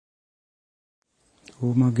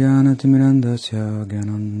Umagyanatimirandasya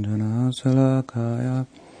Gyananjana Salakaya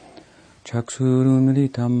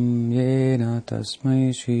Chakshurumilitam Yena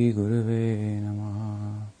Tasmai Shri Gurave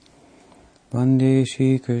Namaha Vande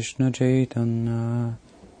Shri Krishna Chaitanya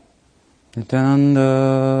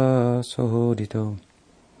Nityananda Sahodito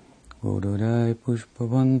Gododai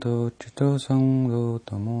Pushpavanto Chito Sangho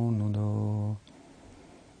Tamo Nudo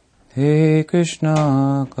He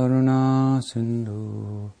Krishna Karuna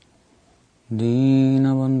Sindhu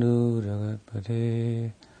Dinabandhu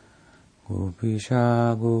Jagatpate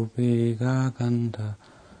Gopisha Gopika Kanta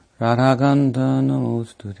Radhakanta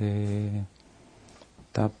Namostute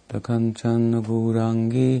Tapta Kanchana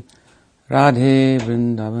Gaurangi Radhe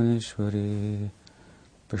Vrindavaneshwari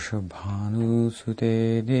Vrishabhanu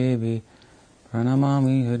Sute Devi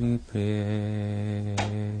Pranamami Hari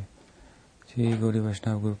Priye Shri Gauri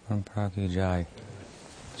Vaishnava Guru Parampara Ki Jai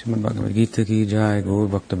Srimad Bhagavad-gita Ki Jai Gaur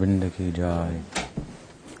Bhakta Vrinda Ki Jai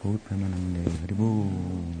Gaur Premanande Hari Bol.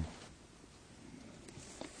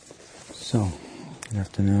 So, good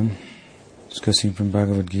afternoon. Discussing from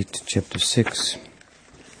Bhagavad-gita chapter 6,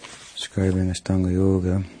 describing Ashtanga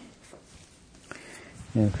Yoga.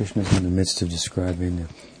 And Krishna is in the midst of describing the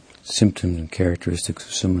symptoms and characteristics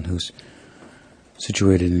of someone who's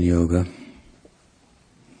situated in yoga.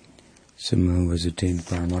 Someone who has attained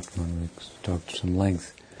Paramatma. We talked at some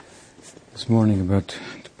length this morning about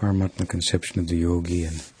the Paramatma conception of the yogi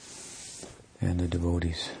and the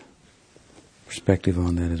devotees' perspective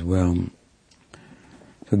on that as well.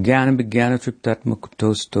 So, Jnana Vijnana Triptatma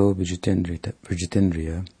Kutosto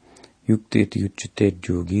Vijitendriya Yuktit Yuchitet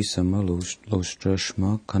Yogi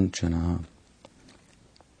Samalostrashma Kanchana.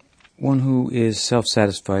 One who is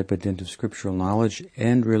self-satisfied by dint of scriptural knowledge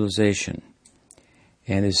and realization,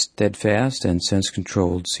 and is steadfast and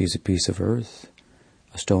sense-controlled, sees a piece of earth,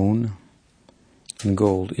 a stone, and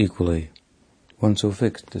gold equally. One so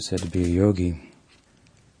fixed is said to be a yogi.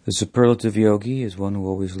 The superlative yogi is one who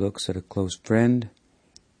always looks at a close friend,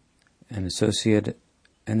 an associate,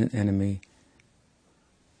 and an enemy,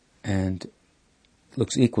 and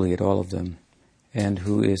looks equally at all of them, and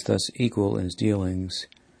who is thus equal in his dealings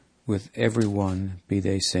with everyone, be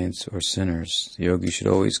they saints or sinners. The yogi should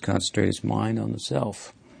always concentrate his mind on the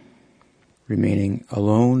self, remaining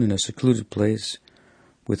alone in a secluded place,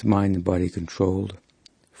 with mind and body controlled,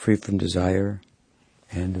 free from desire,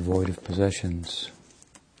 and devoid of possessions.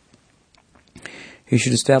 He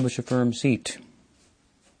should establish a firm seat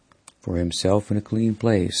for himself in a clean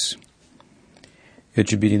place. It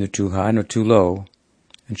should be neither too high nor too low,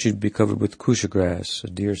 and should be covered with kusha grass, a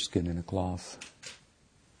deerskin, and a cloth.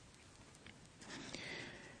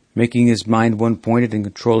 Making his mind one-pointed and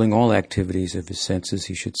controlling all activities of his senses,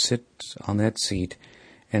 he should sit on that seat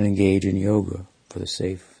and engage in yoga for the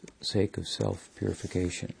sake of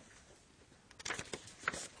self-purification.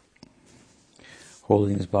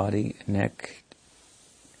 Holding his body and neck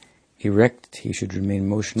erect, he should remain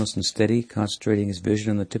motionless and steady, concentrating his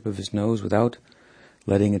vision on the tip of his nose without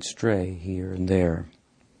letting it stray here and there.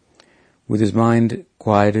 With his mind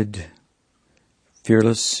quieted,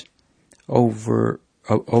 fearless,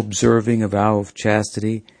 observing a vow of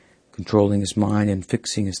chastity, controlling his mind and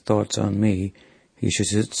fixing his thoughts on me, he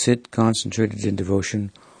should sit concentrated in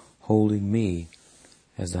devotion, holding me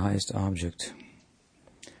as the highest object.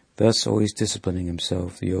 Thus, always disciplining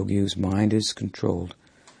himself, the yogi whose mind is controlled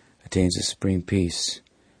attains a supreme peace,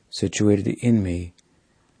 situated in me,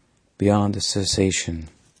 beyond the cessation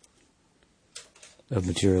of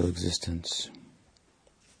material existence.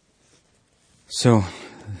 So,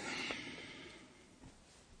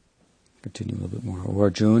 continue a little bit more. O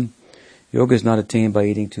Arjuna, yoga is not attained by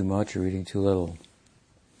eating too much or eating too little,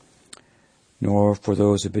 nor for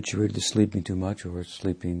those habituated to sleeping too much or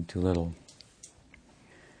sleeping too little.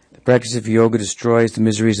 The practice of yoga destroys the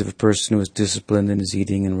miseries of a person who is disciplined in his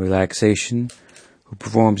eating and relaxation, who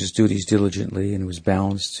performs his duties diligently, and who is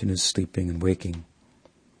balanced in his sleeping and waking.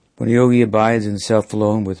 When a yogi abides in self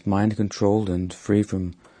alone, with mind controlled and free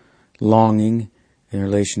from longing in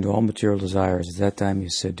relation to all material desires, at that time he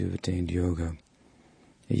is said to have attained yoga.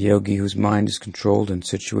 A yogi whose mind is controlled and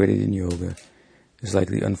situated in yoga is like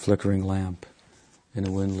the unflickering lamp in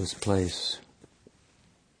a windless place.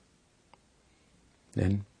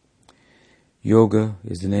 Then, yoga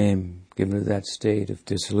is the name given to that state of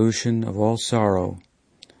dissolution of all sorrow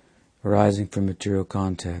arising from material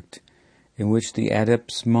contact, in which the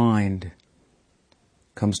adept's mind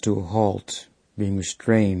comes to a halt, being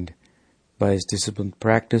restrained by his disciplined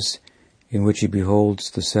practice, in which he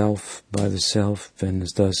beholds the self by the self and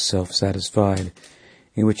is thus self-satisfied,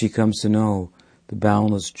 in which he comes to know the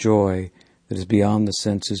boundless joy that is beyond the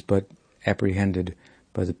senses but apprehended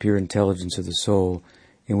by the pure intelligence of the soul,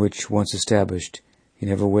 in which, once established, he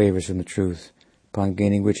never wavers from the truth, upon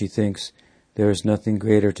gaining which he thinks there is nothing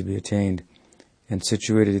greater to be attained, and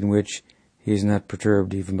situated in which he is not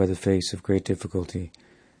perturbed even by the face of great difficulty.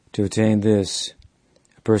 To attain this,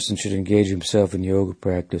 a person should engage himself in yoga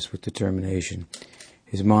practice with determination,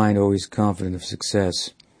 his mind always confident of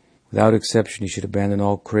success. Without exception, he should abandon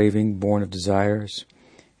all craving born of desires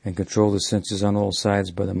and control the senses on all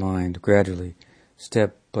sides by the mind. Gradually,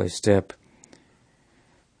 step by step,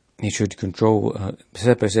 he should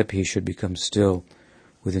step by step he should become still,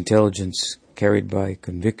 with intelligence carried by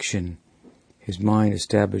conviction. His mind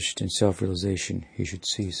established in self-realization, he should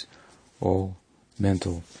cease all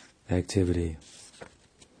mental activity.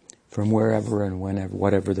 From wherever and whenever,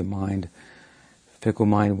 whatever the mind, fickle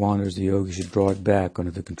mind wanders, the yogi should draw it back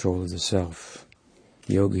under the control of the self.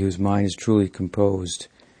 The yogi whose mind is truly composed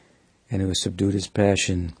and who has subdued his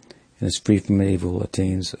passion and is free from evil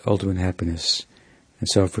attains ultimate happiness and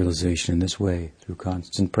self-realization in this way through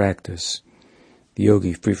constant practice. The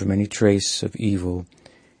yogi, free from any trace of evil,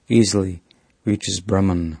 easily reaches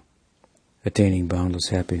Brahman, attaining boundless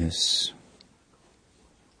happiness.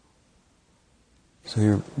 So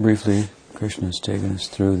here, briefly, Krishna has taken us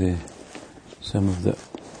through some of the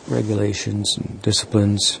regulations and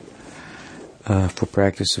disciplines for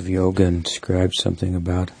practice of yoga and described something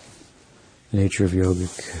about the nature of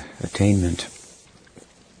yogic attainment.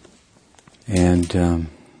 And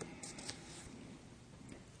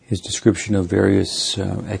his description of various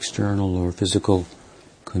external or physical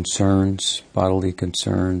concerns, bodily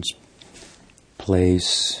concerns,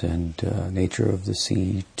 place and nature of the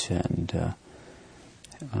seat, and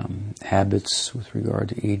habits with regard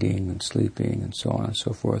to eating and sleeping and so on and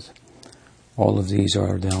so forth. All of these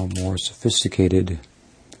are now more sophisticated,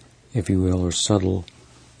 if you will, or subtle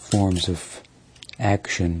forms of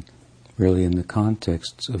action, really in the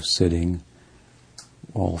context of sitting,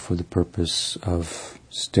 all for the purpose of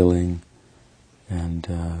stilling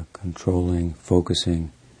and controlling,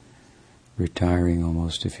 focusing, retiring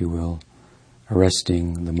almost, if you will,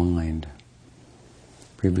 arresting the mind.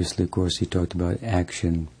 Previously, of course, he talked about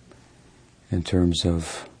action in terms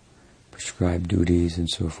of prescribed duties and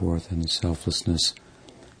so forth, and the selflessness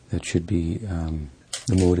that should be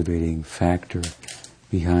the motivating factor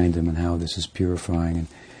behind them, and how this is purifying and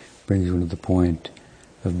brings one to the point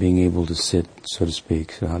of being able to sit, so to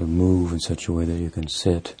speak, so how to move in such a way that you can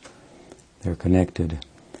sit. They're connected.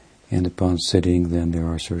 And upon sitting, then there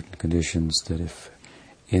are certain conditions that, if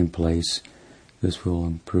in place, this will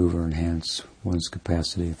improve or enhance one's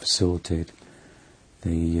capacity to facilitate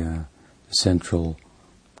the central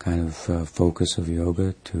kind of focus of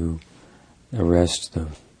yoga, to arrest the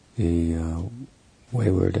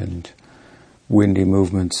wayward and windy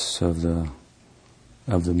movements of the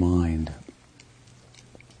mind.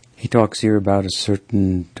 He talks here about a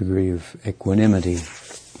certain degree of equanimity,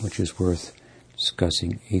 which is worth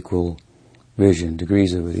discussing. Equal vision,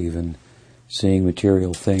 degrees of it even, seeing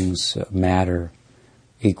material things matter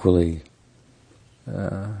equally,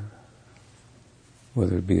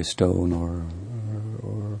 whether it be a stone or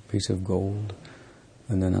a piece of gold,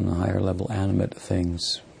 and then on a higher level, animate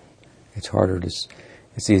things. It's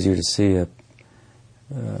easier to see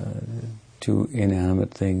two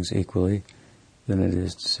inanimate things equally than it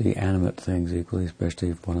is to see animate things equally, especially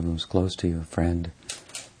if one of them is close to you, a friend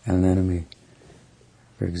and an enemy,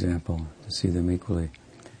 for example, to see them equally.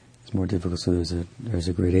 It's more difficult, so there's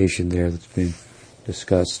a gradation there that's been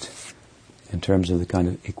discussed in terms of the kind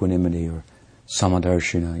of equanimity or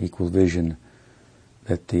samadarshana, equal vision,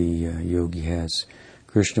 that the yogi has.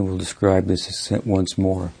 Krishna will describe this once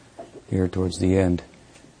more here towards the end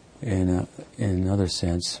in another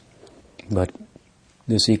sense, but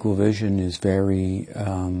this equal vision is very,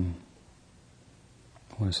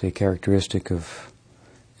 characteristic of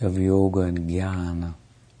yoga and jnana.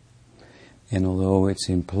 And although it's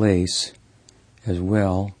in place as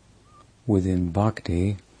well within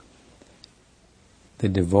bhakti, the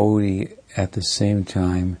devotee at the same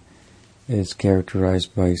time is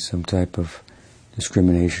characterized by some type of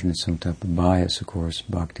discrimination and some type of bias. Of course,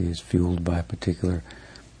 bhakti is fueled by a particular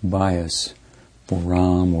bias for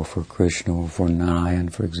Ram or for Krishna or for Narayan,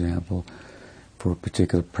 for example, for a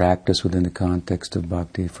particular practice within the context of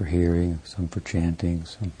bhakti, for hearing, some for chanting,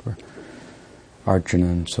 some for archana,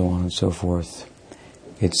 and so on and so forth.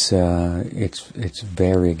 It's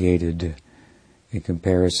variegated in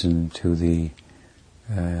comparison to the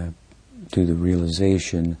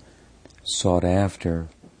realization sought after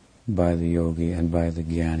by the yogi and by the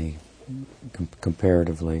jnani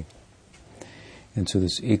comparatively. And so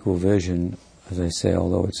this equal vision, as I say,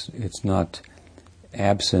 although it's not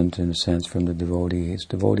absent, in a sense, from the devotee. His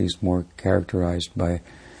devotee is more characterized by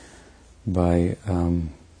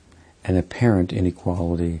an apparent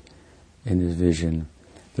inequality in his vision.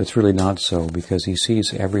 But it's really not so, because he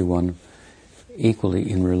sees everyone equally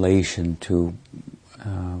in relation to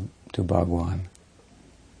Bhagwan.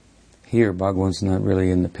 Here, Bhagwan's not really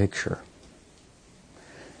in the picture.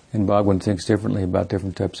 And Bhagwan thinks differently about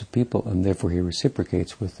different types of people, and therefore he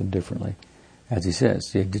reciprocates with them differently. As he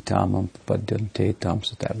says, as they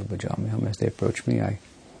approach me, I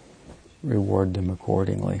reward them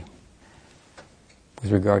accordingly.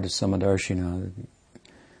 With regard to Samadarshina,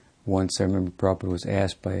 once I remember Prabhupada was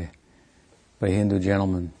asked by a Hindu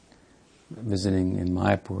gentleman visiting in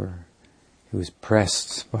Mayapur. He was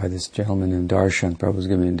pressed by this gentleman in darshan. Prabhupada was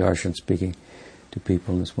giving darshan, speaking to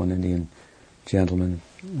people, and this one Indian gentleman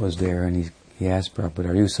was there, and he asked Prabhupada,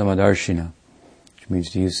 "Are you Samadarshina?" Which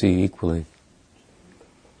means, do you see equally?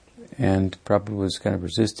 And Prabhupada was kind of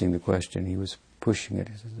resisting the question. He was pushing it.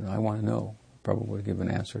 He said, "I want to know." Prabhupada would give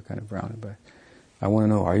an answer kind of roundabout. "I want to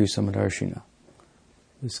know, are you Samadarshina?"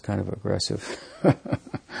 It was kind of aggressive.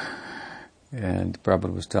 And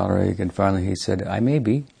Prabhupada was tolerating, and finally he said, "I may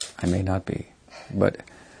be, I may not be, but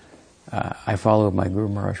I follow my Guru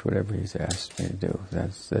Maharaj, whatever he's asked me to do.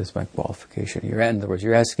 That's my qualification." In other words,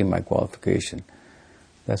 you're asking my qualification.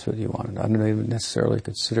 That's what you wanted. I don't even necessarily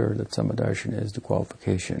consider that Samadarshana is the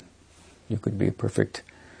qualification. You could be a perfect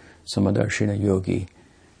Samadarshana yogi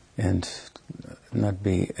and not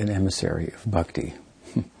be an emissary of bhakti.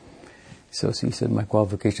 So he said, my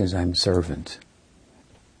qualification is I'm a servant.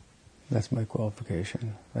 That's my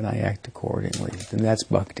qualification, and I act accordingly. Then that's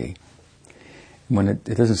bhakti. When it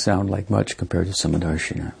doesn't sound like much compared to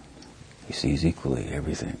Samadarshana. He sees equally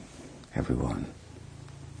everything, everyone.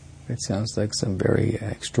 It sounds like some very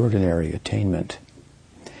extraordinary attainment.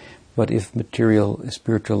 But if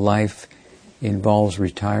spiritual life involves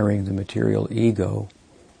retiring the material ego,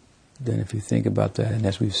 then if you think about that, and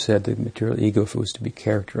as we've said, the material ego, if it was to be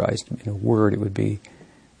characterized in a word, it would be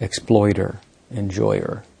exploiter,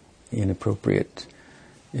 enjoyer, inappropriate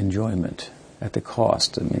enjoyment at the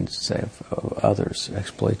cost, of others,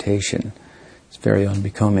 exploitation. It's very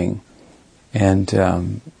unbecoming. And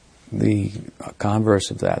the converse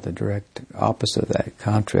of that, the direct opposite of that,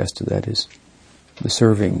 contrast to that, is the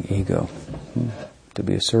serving ego, to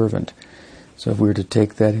be a servant. So if we were to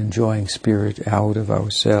take that enjoying spirit out of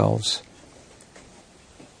ourselves,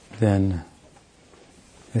 then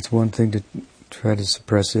it's one thing to try to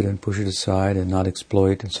suppress it and push it aside and not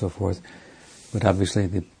exploit and so forth. But obviously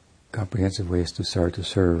the comprehensive way is to start to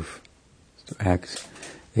serve, to act.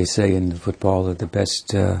 They say in football that the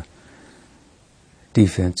best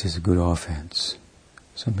defense is a good offense.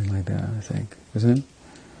 Something like that, I think. Isn't it?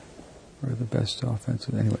 Or the best offense.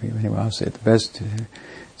 Anyway, I'll say it. The best.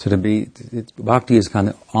 Bhakti is kind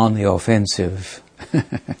of on the offensive.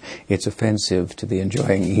 It's offensive to the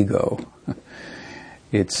enjoying ego.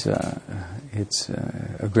 It's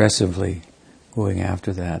aggressively going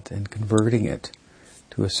after that and converting it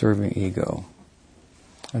to a serving ego.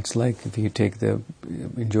 It's like if you take the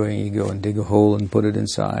enjoying ego and dig a hole and put it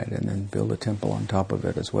inside and then build a temple on top of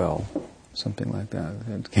it as well. Something like that.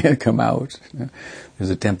 It can't come out. There's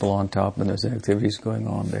a temple on top and there's activities going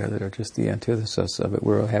on there that are just the antithesis of it,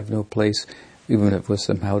 where it'll have no place, even if it was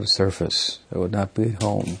somehow to surface. It would not be at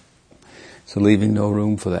home. So leaving no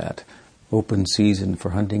room for that. Open season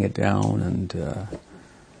for hunting it down,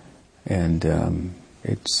 and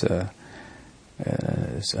it's a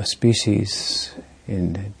species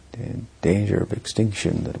in danger of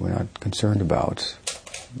extinction that we're not concerned about.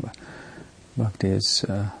 Bhakti is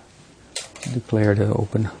declared an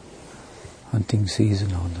open hunting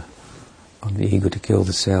season on the ego to kill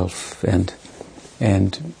the self and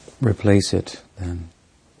replace it then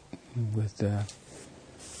with a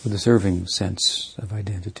serving sense of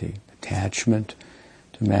identity. Attachment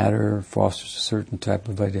to matter fosters a certain type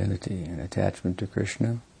of identity, and attachment to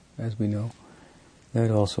Krishna, as we know, that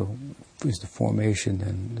also is the formation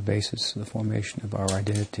and the basis of the formation of our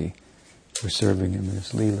identity. We're serving Him in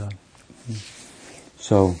His Leela.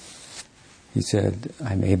 So, he said,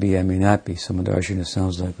 I may be, I may not be. Samadarshana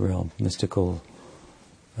sounds like real mystical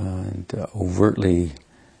and overtly,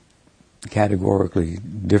 categorically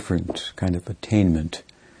different kind of attainment.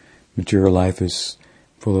 Material life is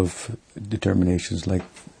full of determinations like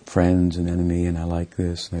friends and enemy, and I like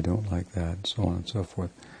this and I don't like that, and so on and so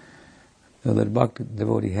forth. Now, the Bhakti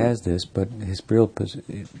devotee has this, but his real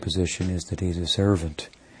position is that he's a servant.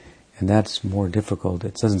 And that's more difficult.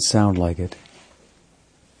 It doesn't sound like it.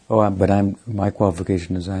 My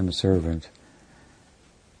qualification is I'm a servant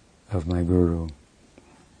of my Guru.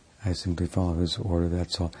 I simply follow his order,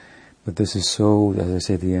 that's all. But this is so, as I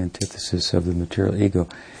say, the antithesis of the material ego.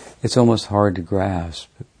 It's almost hard to grasp.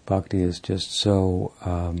 Bhakti is just so,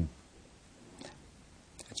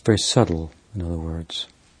 it's very subtle, in other words.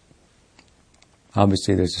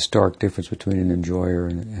 Obviously there's a stark difference between an enjoyer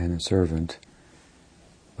and a servant,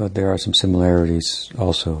 but there are some similarities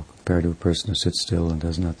also compared to a person who sits still and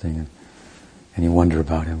does nothing, and you wonder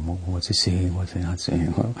about him. What's he seeing? What's he not seeing?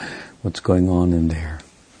 What's going on in there?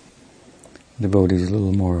 The devotee is a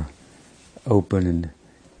little more open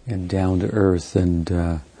and down to earth and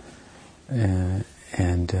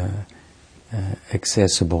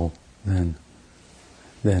accessible than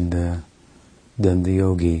the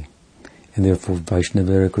yogi, and therefore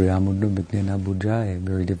Vaishnava Kriyamuddha Bhiknena Bujaya,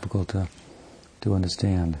 very difficult to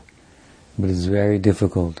understand. But it's very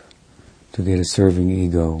difficult to get a serving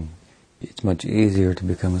ego. It's much easier to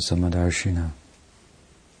become a Samadarshina.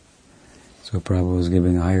 So Prabhupada was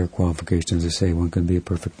giving higher qualifications to say one can be a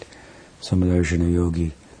perfect Samadarshina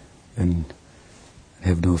yogi and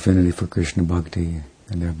have no affinity for Krishna Bhakti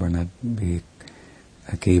and therefore not be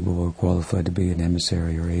capable or qualified to be an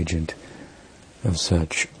emissary or agent of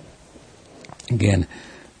such. Again,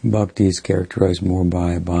 Bhakti is characterized more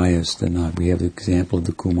by bias than not. We have the example of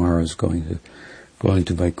the Kumaras going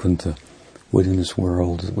to Vaikuntha. Within this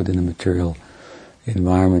world, within the material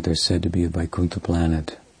environment, they're said to be a Vaikuntha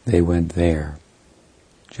planet. They went there.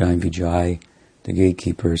 Jai and Vijay, the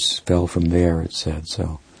gatekeepers, fell from there, it said,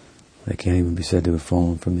 so they can't even be said to have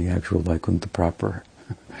fallen from the actual Vaikuntha proper.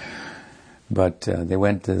 But they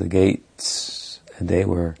went to the gates, and they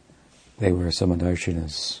were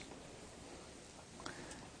Samadarshinas.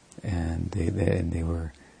 And they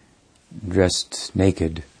were dressed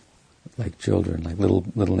naked, like children, like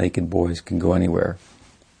little naked boys can go anywhere.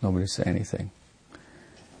 Nobody say anything.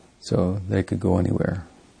 So they could go anywhere.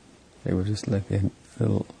 They were just like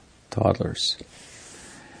little toddlers.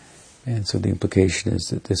 And so the implication is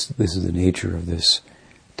that this is the nature of this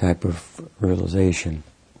type of realization.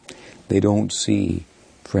 They don't see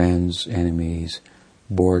friends, enemies,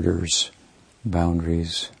 borders,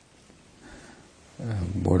 boundaries,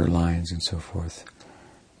 borderlines, and so forth.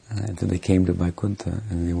 Until they came to Vaikuntha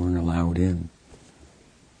and they weren't allowed in.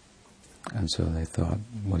 And so they thought,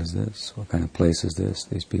 what is this? What kind of place is this?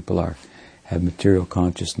 These people have material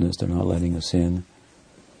consciousness, they're not letting us in.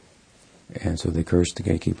 And so they cursed the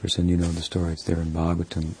gatekeepers, and you know the story, it's there in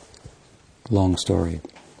Bhagavatam. Long story.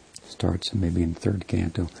 Starts maybe in the 3rd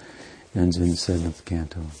canto, ends in the 7th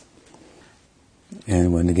canto.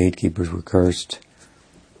 And when the gatekeepers were cursed,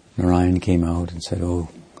 Narayan came out and said, "Oh,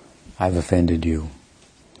 I've offended you."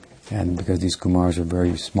 And because these Kumars are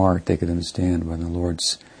very smart, they could understand by the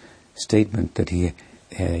Lord's statement that he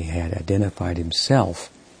had identified himself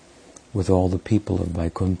with all the people of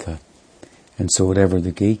Vaikuntha. And so whatever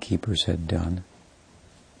the gatekeepers had done,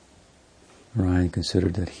 Narayan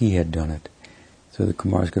considered that he had done it. So the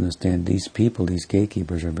Kumars could understand these people, these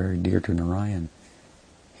gatekeepers, are very dear to Narayan.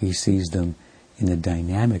 He sees them in a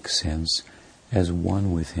dynamic sense as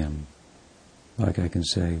one with him. Like I can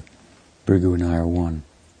say, Brigu and I are one.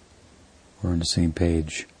 We're on the same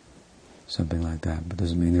page. Something like that. But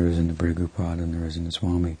doesn't mean there isn't a Brigu Pad and there isn't a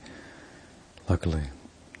Swami. Luckily.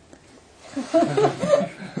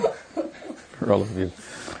 For all of you.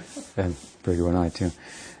 And Brigu and I too.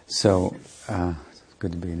 So, it's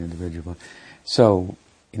good to be an individual. So,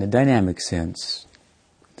 in a dynamic sense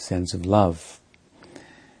of love.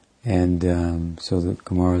 And so the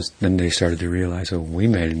Kumaras, then they started to realize, oh, we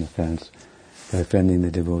made an offense. By offending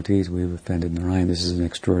the devotees, we've offended Narayan. This is an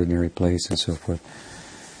extraordinary place, and so forth.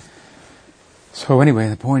 So anyway,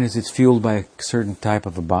 the point is it's fueled by a certain type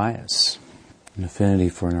of a bias, an affinity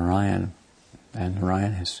for Narayan. And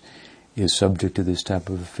Narayan is subject to this type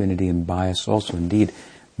of affinity and bias also. Indeed,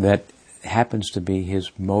 that happens to be his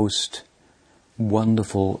most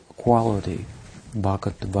wonderful quality,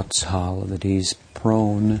 Bhakat Vatsal, that he's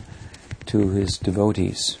prone to his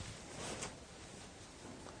devotees.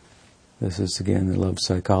 This is again the love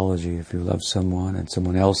psychology. If you love someone and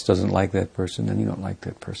someone else doesn't like that person, then you don't like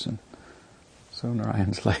that person. So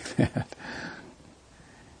Narayan's like that.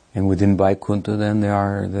 And within Vaikuntha then there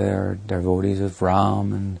are devotees of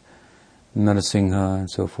Ram and Narasingha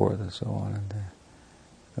and so forth and so on. And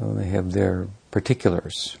so they have their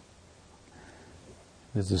particulars.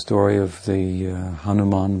 There's the story of the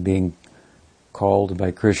Hanuman being called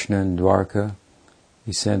by Krishna in Dwarka.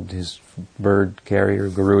 He sent his bird carrier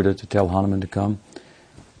Garuda to tell Hanuman to come.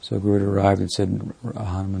 So Garuda arrived and said,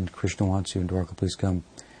 "Hanuman, Krishna wants you in Dwarka, please come."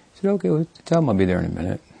 He said, "Okay, well, tell him I'll be there in a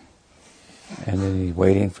minute." And then he's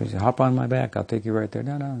waiting for, he said, "Hop on my back, I'll take you right there."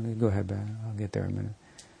 No, go ahead, man, I'll get there in a minute.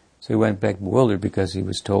 So he went back bewildered because he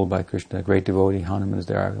was told by Krishna, a great devotee, Hanuman is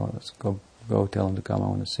there, let's go tell him to come, I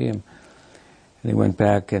want to see him. And he went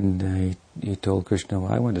back and he told Krishna,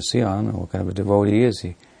 well, I went to see him, I don't know what kind of a devotee he is.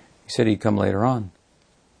 He said he'd come later on.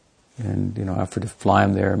 And, offered to fly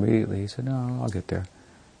him there immediately. He said, no, I'll get there.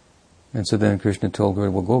 And so then Krishna told her,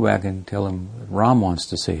 well, go back and tell him Ram wants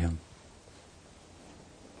to see him.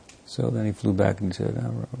 So then he flew back and he said,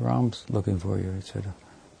 Ram's looking for you. He said,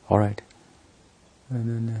 all right.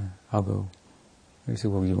 And then I'll go. He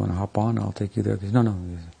said, well, you want to hop on? I'll take you there. He said, no.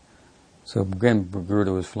 So again,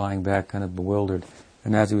 Garuda was flying back, kind of bewildered.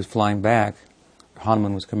 And as he was flying back,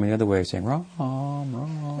 Hanuman was coming the other way, saying, Ram,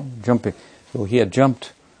 jumping. So he had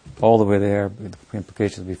jumped all the way there, the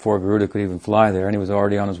implications before Garuda could even fly there, and he was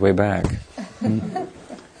already on his way back.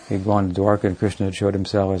 He'd gone to Dwarka, and Krishna had showed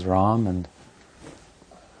himself as Ram, and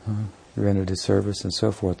rendered his service, and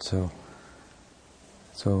so forth.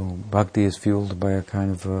 So bhakti is fueled by a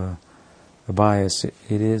kind of a bias. It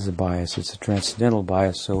is a bias. It's a transcendental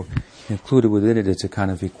bias. So included within it, it's a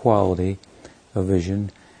kind of equality of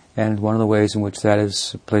vision. And one of the ways in which that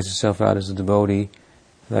plays itself out as a devotee,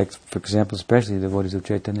 like, for example, especially the devotees of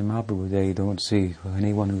Chaitanya Mahaprabhu, they don't see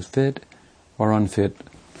anyone who's fit or unfit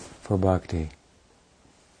for bhakti.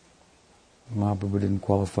 Mahaprabhu didn't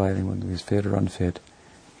qualify anyone who was fit or unfit.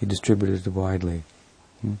 He distributed it widely.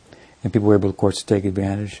 And people were able, of course, to take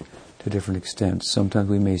advantage to different extents. Sometimes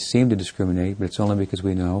we may seem to discriminate, but it's only because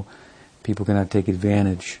we know people cannot take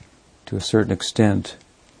advantage to a certain extent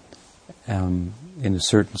in a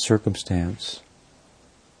certain circumstance.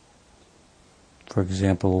 For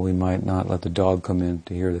example, we might not let the dog come in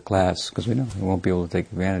to hear the class because we know he won't be able to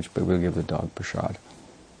take advantage, but we'll give the dog prasad.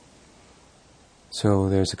 So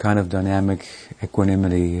there's a kind of dynamic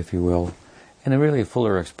equanimity, if you will, and a really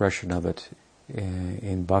fuller expression of it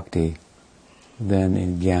in bhakti than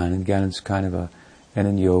in jnana. In jnana, it's kind of and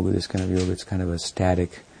in yoga, this kind of yoga, it's kind of a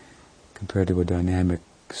static compared to a dynamic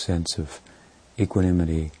sense of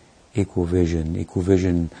equanimity, equal vision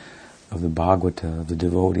of the Bhagavata, of the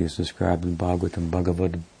devotee is described in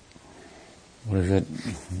Bhagavatam, what is it?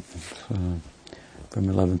 From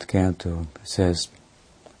 11th canto, it says,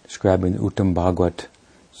 describing Uttam Bhagavat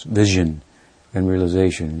vision and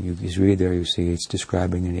realization. You read there, you see it's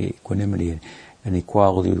describing an equanimity and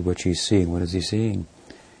equality with what he's seeing. What is he seeing?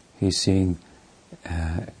 He's seeing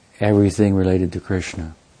everything related to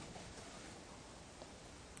Krishna.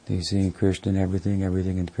 He's seeing Krishna in everything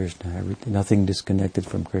in Krishna, nothing disconnected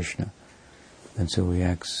from Krishna. And so he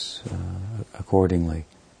acts accordingly.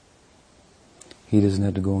 He doesn't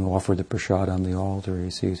have to go and offer the prasad on the altar. He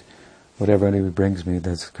sees whatever anybody brings me,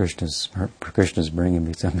 that's Krishna's bringing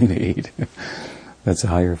me something to eat. That's a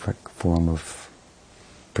higher form of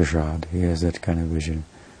prasad. He has that kind of vision.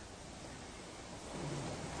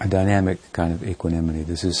 A dynamic kind of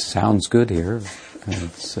equanimity. Sounds good here.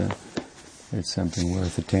 And it's something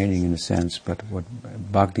worth attaining in a sense, but what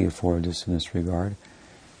bhakti affords us in this regard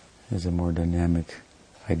is a more dynamic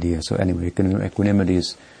idea. So anyway, equanimity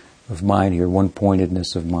is of mind here,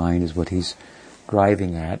 one-pointedness of mind is what he's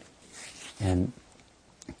driving at and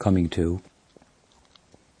coming to.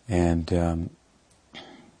 And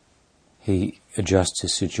he adjusts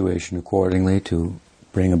his situation accordingly to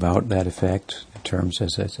bring about that effect in terms,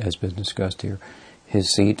 as has been discussed here.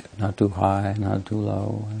 His seat, not too high, not too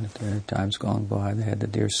low. And at times gone by, they had the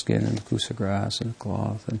deer skin and the kusa grass and the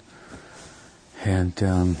cloth. And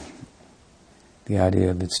the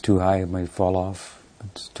idea that it's too high, it might fall off. If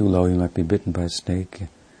it's too low, you might be bitten by a snake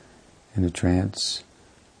in a trance.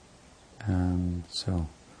 So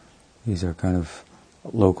these are kind of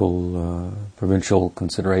local, provincial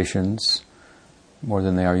considerations more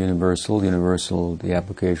than they are universal. Universal, the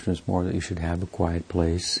application is more that you should have a quiet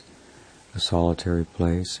place, a solitary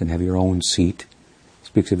place, and have your own seat. He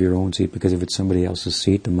speaks of your own seat because if it's somebody else's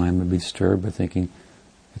seat, the mind would be disturbed by thinking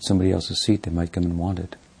it's somebody else's seat, they might come and want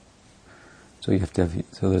it. So you have to have,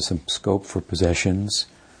 so there's some scope for possessions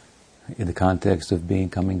in the context of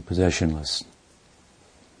becoming possessionless.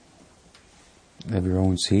 You have your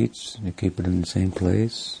own seats, you keep it in the same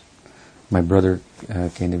place. My brother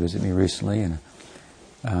came to visit me recently and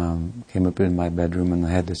came up in my bedroom and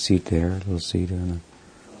I had the seat there, a little seat, and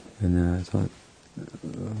I thought,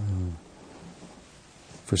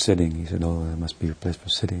 for sitting. He said, oh, that must be your place for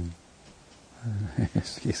sitting.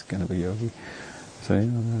 He's kind of a yogi. So,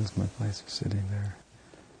 that's my place for sitting there.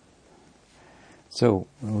 So,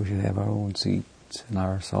 we should have our own seats in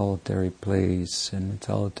our solitary place. And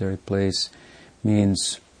solitary place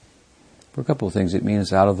means, for a couple of things, it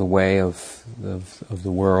means out of the way of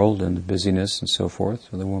the world and the busyness and so forth,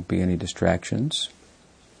 so there won't be any distractions.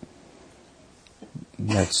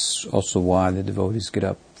 that's also why the devotees get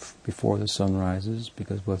up before the sun rises,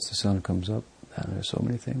 because once the sun comes up, there's so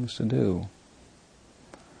many things to do.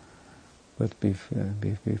 But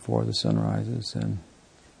before the sun rises, and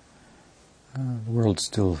the world's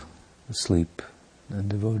still asleep, and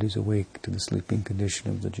devotees awake to the sleeping condition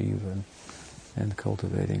of the jiva and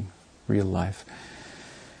cultivating real life.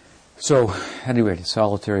 So, anyway, a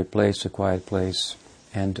solitary place, a quiet place,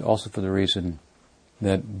 and also for the reason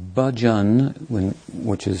that bhajan,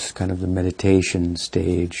 which is kind of the meditation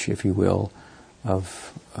stage, if you will,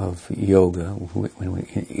 of yoga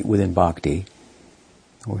within bhakti,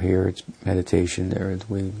 or here it's meditation, there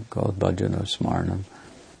we call it bhajan or smaranam.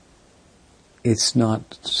 It's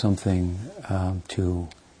not something to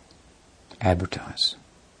advertise.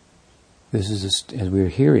 This is, as we're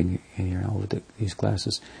hearing in here now with these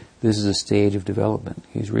classes, this is a stage of development.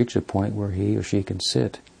 He's reached a point where he or she can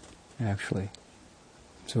sit, actually.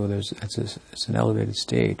 So it's an elevated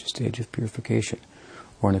stage, a stage of purification.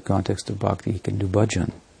 Or in the context of bhakti, he can do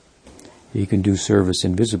bhajan. He can do service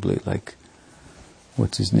invisibly, like,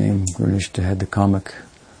 what's his name? Gurnishta had the comic.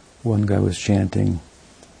 One guy was chanting.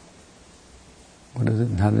 What is it?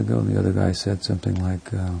 And how did it go? The other guy said something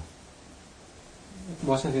like...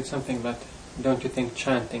 Wasn't it something that, don't you think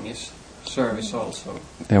chanting is service also?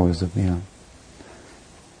 That was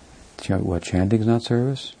what, chanting is not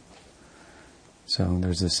service? So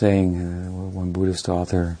there's a saying, one Buddhist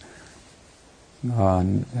author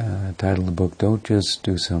titled the book, "Don't just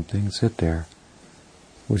do something, sit there,"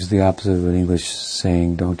 which is the opposite of an English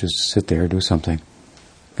saying, "Don't just sit there, do something.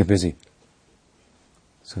 Get busy."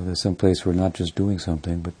 So there's some place where not just doing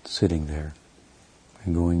something, but sitting there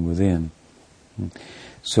and going within.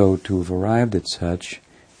 So to have arrived at such,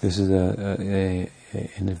 this is a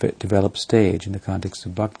developed stage in the context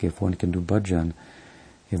of bhakti. If one can do bhajan,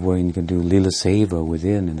 if one can do lila seva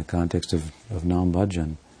within in the context of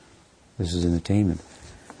non-bhajan, this is an attainment.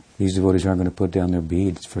 These devotees aren't going to put down their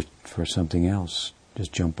beads for something else,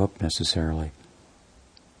 just jump up necessarily.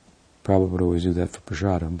 Prabhupada would always do that for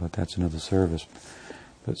prasadam, but that's another service.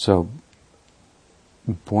 But so,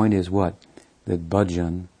 the point is what? That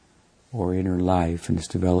bhajan, or inner life and its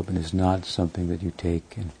development, is not something that you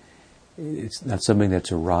take, and it's not something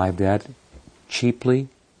that's arrived at cheaply.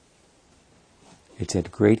 It's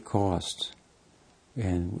at great cost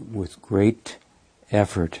and with great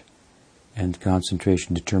effort and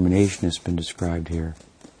concentration. Determination has been described here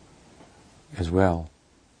as well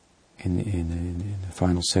in the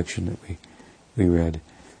final section that we read,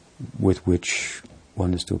 with which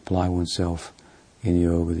one is to apply oneself in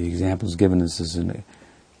yoga. The examples given us is an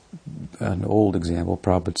old example.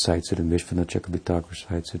 Prabhupada cites it, and Vishwanath Chakravarti Thakur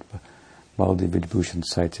cites it, Baladev Vidyabhushan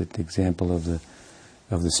cites it, the example of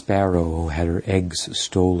the sparrow who had her eggs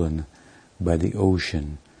stolen by the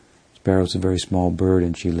ocean. Sparrow's a very small bird,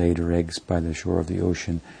 and she laid her eggs by the shore of the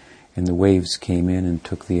ocean, and the waves came in and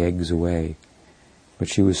took the eggs away. But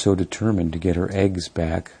she was so determined to get her eggs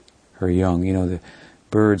back, her young. You know, the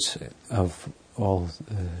birds of all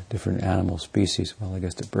different animal species, well, I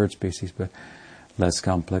guess the bird species, but less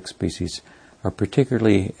complex species, are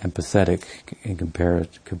particularly empathetic in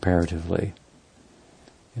comparatively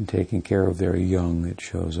in taking care of their young that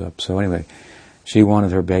shows up. So anyway, she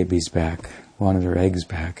wanted her babies back, wanted her eggs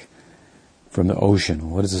back from the ocean.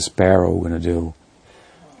 What is a sparrow going to do,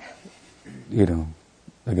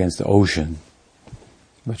 against the ocean?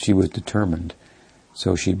 But she was determined.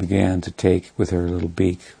 So she began to take with her little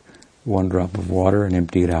beak one drop of water and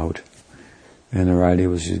empty it out. And her idea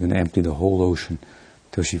was she was going to empty the whole ocean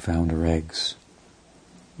till she found her eggs.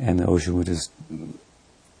 And the ocean was just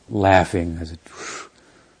laughing as it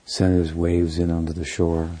sent its waves in onto the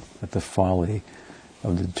shore at the folly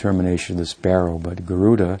of the determination of the sparrow. But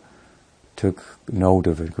Garuda took note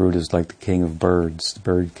of it. Garuda is like the king of birds, the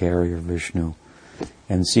bird carrier, Vishnu.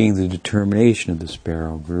 And seeing the determination of the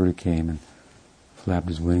sparrow, Garuda came and flapped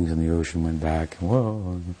his wings, and the ocean went back, and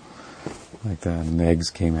whoa, like that, and the eggs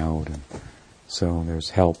came out. And so there's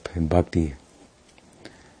help in bhakti.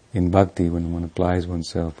 In bhakti, when one applies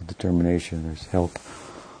oneself with determination, there's help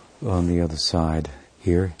on the other side.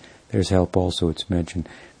 Here, there's help also, it's mentioned.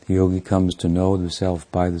 The yogi comes to know the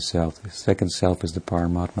self by the self. The second self is the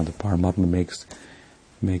Paramatma. The Paramatma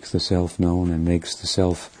makes the self known and makes the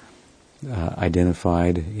self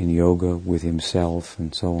identified in yoga with himself,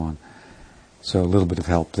 and so on. So a little bit of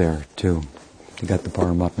help there too. You got the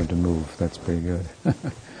Paramatma to move. That's pretty good.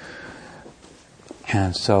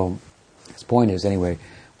 And so, his point is, anyway,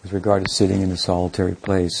 with regard to sitting in a solitary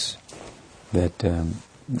place, that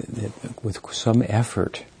with some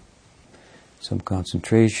effort, some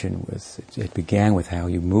concentration, it began with how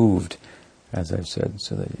you moved as I've said,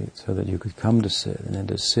 so that you could come to sit, and then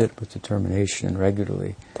to sit with determination and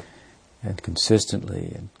regularly and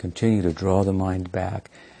consistently, and continue to draw the mind back.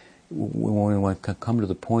 When we want to come to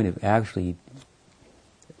the point of actually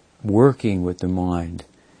working with the mind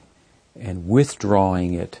and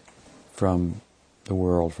withdrawing it from the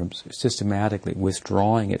world, from systematically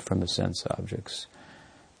withdrawing it from the sense objects,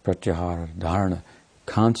 pratyahara, dharana,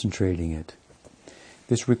 concentrating it.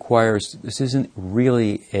 This isn't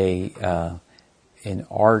really an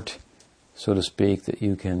art, so to speak, that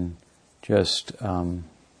you can just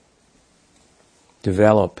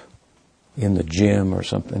develop in the gym or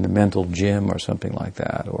something, in the mental gym or something like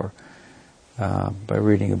that, or by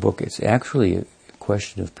reading a book. It's actually a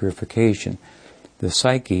question of purification. The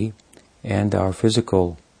psyche and our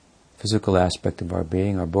physical aspect of our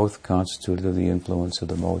being are both constituted of the influence of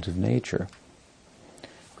the modes of nature.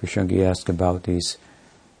 Krishnagi asked about these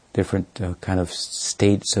different kind of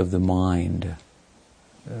states of the mind,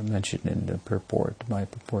 mentioned in the purport,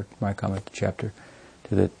 my comment chapter,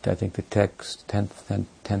 to the, I think the text,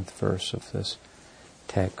 10th verse of this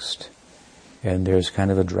text. And there's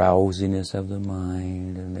kind of a drowsiness of the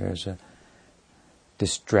mind, and there's a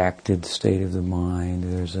distracted state of the mind,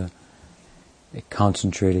 there's a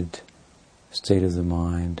concentrated state of the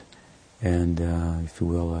mind, and, if you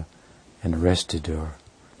will, an arrested or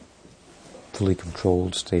fully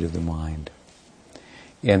controlled state of the mind.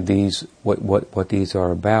 And these, what these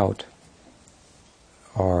are about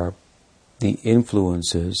are the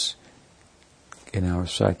influences in our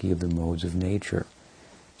psyche of the modes of nature.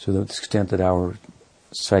 So to the extent that our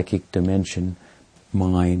psychic dimension,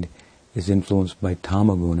 mind, is influenced by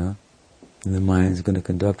tamaguna, and the mind is going to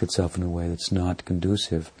conduct itself in a way that's not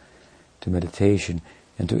conducive to meditation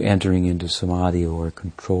and to entering into samadhi, or a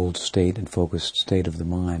controlled state and focused state of the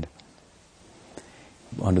mind.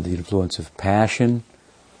 Under the influence of passion,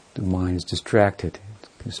 the mind is distracted. It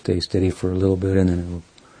can stay steady for a little bit and then it will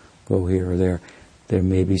go here or there. There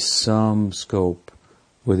may be some scope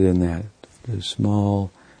within that. There's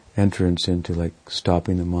small entrance into like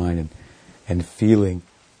stopping the mind and feeling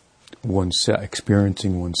oneself,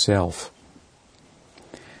 experiencing oneself.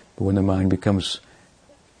 But when the mind becomes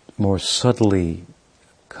more subtly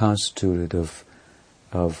constituted of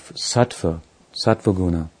sattva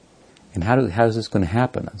guna, and how is this going to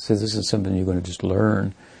happen? So this is something you're going to just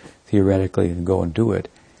learn theoretically and go and do it.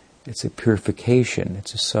 It's a purification.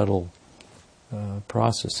 It's a subtle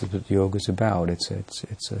process. That's what yoga is about. It's a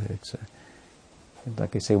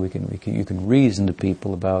like I say, you can reason to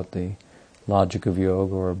people about the logic of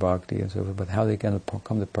yoga or bhakti and so forth, but how they can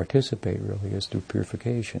come to participate really is through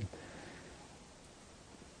purification.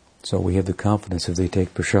 So we have the confidence if they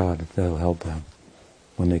take prasad, that'll help them.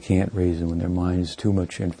 When they can't reason, when their mind is too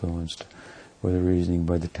much influenced with the reasoning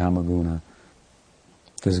by the tamaguna,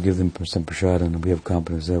 just give them some prasad and we have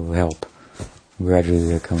confidence that will help. Gradually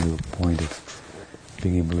they'll come to a point of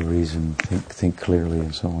being able to reason, think clearly,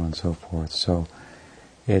 and so on and so forth. So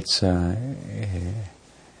it's and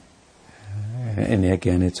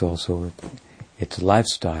again, it's also it's a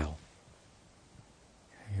lifestyle.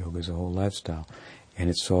 Yoga is a whole lifestyle, and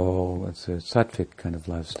it's a sattvic kind of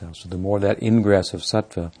lifestyle. So the more that ingress of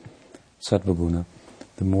sattva guna,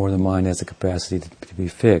 the more the mind has the capacity to be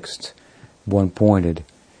fixed, one-pointed,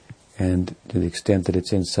 and to the extent that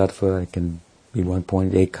it's in sattva, it can be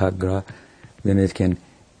one-pointed, ekagra, then it can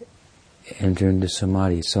enter into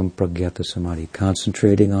samadhi, sampragyata samadhi,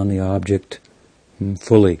 concentrating on the object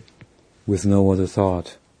fully, with no other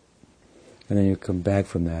thought. And then you come back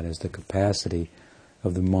from that as the capacity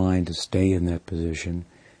of the mind to stay in that position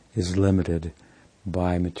is limited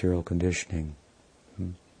by material conditioning.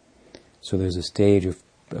 So there's a stage of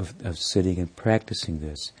sitting and practicing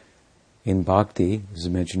this. In bhakti, this is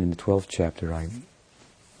mentioned in the 12th chapter, I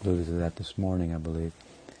alluded to that this morning, I believe.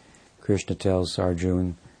 Krishna tells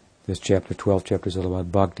Arjuna, this chapter, 12th chapter, is all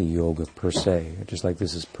about bhakti yoga per se, just like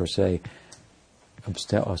this is per se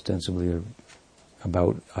ostensibly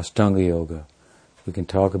about Ashtanga yoga. We can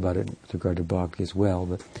talk about it with regard to bhakti as well,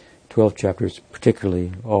 but 12th chapter is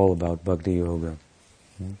particularly all about bhakti yoga.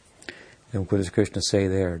 And what does Krishna say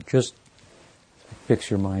there? Just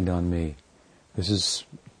fix your mind on me. This is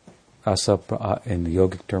in the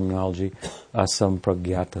yogic terminology,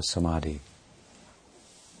 asampragyata samadhi.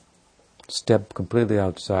 Step completely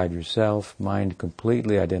outside yourself, mind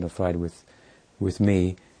completely identified with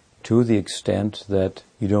me, to the extent that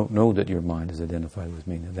you don't know that your mind is identified with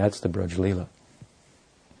me. Now that's the Braj Leela.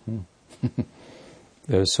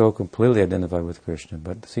 They're so completely identified with Krishna,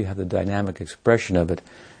 but see how the dynamic expression of it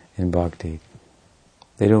in bhakti.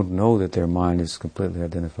 They don't know that their mind is completely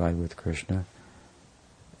identified with Krishna.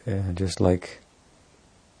 Just like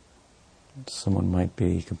someone might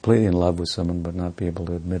be completely in love with someone but not be able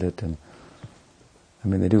to admit it. And I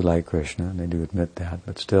mean, they do like Krishna and they do admit that,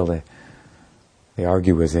 but still they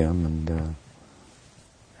argue with him,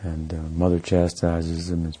 and mother chastises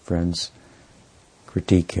him, his friends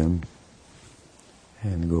critique him,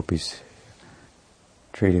 and gopis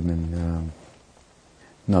treat him in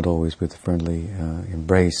not always with a friendly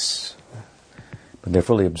embrace, but they're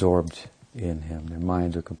fully absorbed in him. Their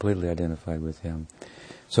minds are completely identified with him.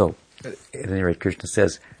 So, at any rate, Krishna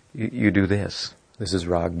says, you do this. This is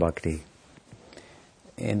Rag Bhakti.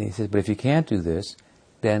 And he says, but if you can't do this,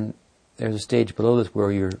 then there's a stage below this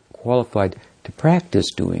where you're qualified to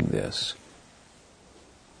practice doing this.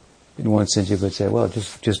 In one sense, you could say, well,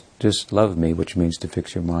 just love me, which means to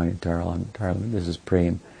fix your mind entirely. This is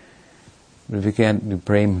prem. But if you can't do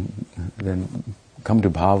prem, then come to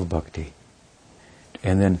bhava bhakti,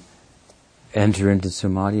 and then enter into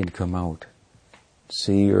samadhi and come out.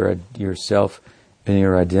 See yourself and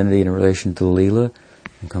your identity in relation to the lila,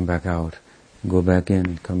 and come back out. And go back in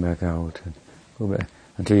and come back out, and go back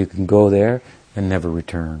until you can go there and never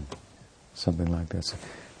return. Something like that.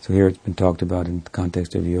 So here it's been talked about in the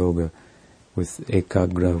context of yoga, with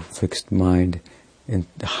ekagra, fixed mind, and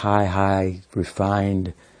high,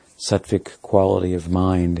 refined, sattvic quality of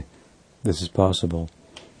mind. This is possible.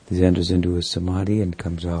 He enters into his samadhi and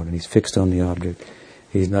comes out, and he's fixed on the object.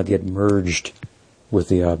 He's not yet merged with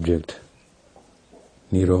the object.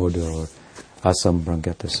 Nirodha or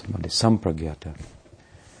asampragyata samadhi, sampragyata.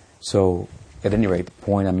 So, at any rate, the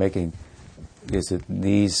point I'm making is that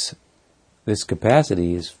this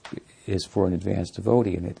capacity is for an advanced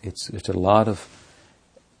devotee, and it's a lot of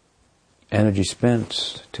energy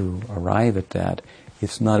spent to arrive at that.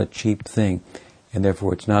 It's not a cheap thing, and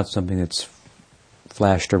therefore it's not something that's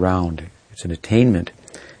flashed around. It's an attainment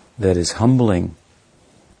that is humbling.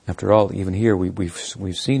 After all, even here we've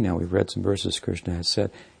seen now, we've read some verses Krishna has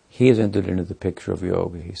said, he has entered into the picture of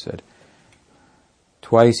yoga, he said.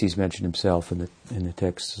 Twice he's mentioned himself in the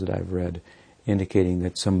texts that I've read, indicating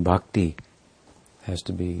that some bhakti has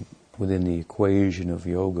to be within the equation of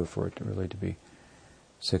yoga for it to really to be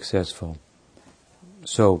successful.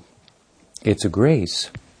 So, it's a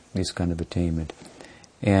grace, this kind of attainment,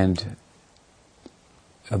 and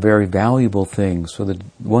a very valuable thing, so that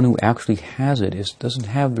one who actually has it doesn't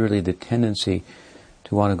have really the tendency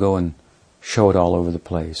to want to go and show it all over the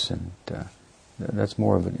place, and that's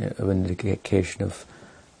more of an indication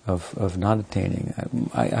of not attaining.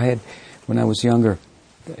 I had, when I was younger,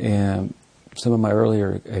 some of my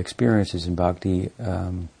earlier experiences in bhakti,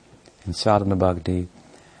 in sadhana bhakti,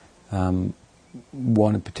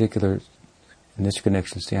 one in particular, in this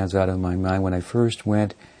connection stands out in my mind. When I first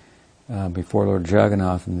went before Lord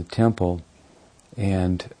Jagannath in the temple,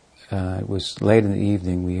 and it was late in the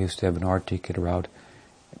evening. We used to have an artik at around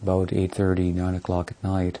about 8:30, 9 o'clock at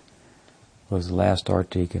night. It was the last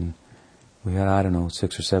artik, and we had,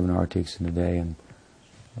 6 or 7 artiks in a day, and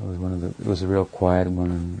it was a real quiet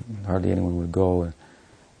one, and hardly anyone would go. And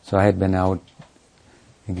so I had been out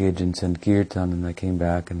engaged in Sankirtan, and I came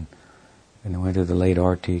back and I went to the late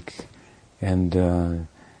artik, and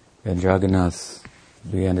Jagannath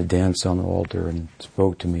began to dance on the altar and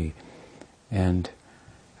spoke to me, and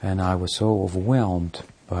I was so overwhelmed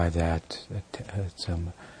by that,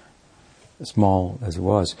 small as it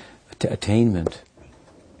was, attainment,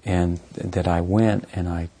 and that I went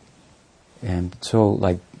and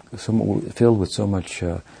so filled with so much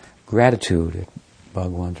gratitude at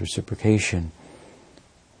Bhagavan's reciprocation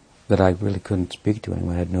that I really couldn't speak to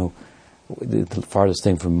anyone. The farthest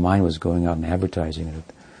thing from mine was going out and advertising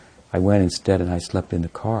it. I went instead and I slept in the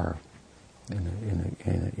car,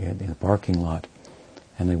 in a parking lot,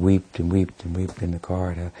 and I wept and wept and wept in the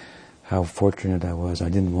car at how fortunate I was. I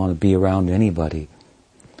didn't want to be around anybody.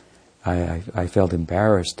 I felt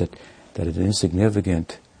embarrassed that an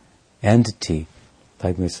insignificant entity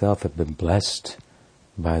like myself had been blessed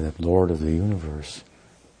by the Lord of the universe,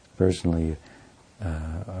 personally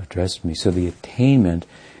addressed me. So the attainment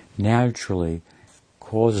naturally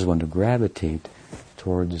causes one to gravitate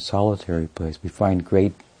towards a solitary place. We find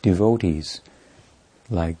great devotees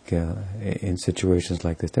in situations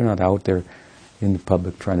like this. They're not out there in the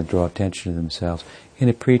public trying to draw attention to themselves. In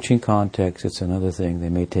a preaching context, it's another thing. They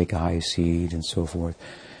may take a high seat and so forth,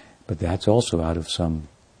 but that's also out of some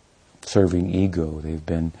serving ego.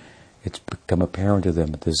 It's become apparent to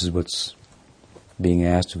them that this is what's being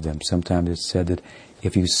asked of them. Sometimes it's said that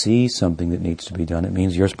if you see something that needs to be done, it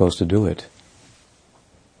means you're supposed to do it.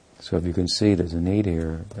 So if you can see there's a need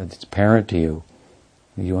here, that it's apparent to you,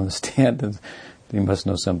 you understand that you must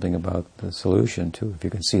know something about the solution too, if you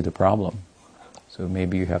can see the problem. So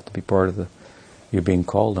maybe you have to be part of the you're being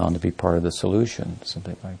called on to be part of the solution,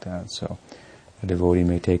 something like that. So a devotee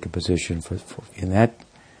may take a position for in that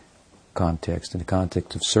context, in the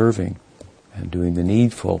context of serving and doing the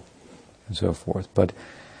needful and so forth. But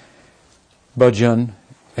bhajan,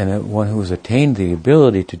 and one who has attained the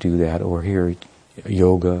ability to do that, or here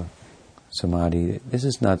yoga, samadhi, this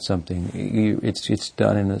is not something, it's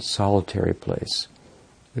done in a solitary place.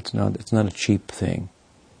 It's not a cheap thing.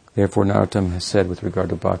 Therefore, Narottam has said with regard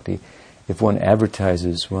to bhakti, if one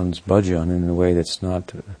advertises one's bhajan in a way that's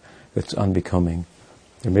unbecoming,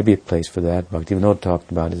 there may be a place for that. Bhaktivinoda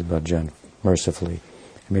talked about his bhajan mercifully.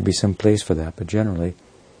 There may be some place for that, but generally,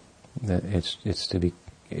 that it's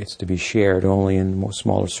to be shared only in more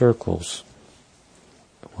smaller circles.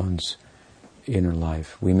 One's inner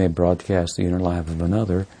life. We may broadcast the inner life of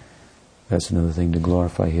another. That's another thing to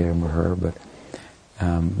glorify him or her. But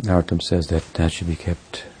Narottam says that should be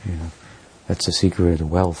kept. That's the secret of the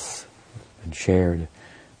wealth and shared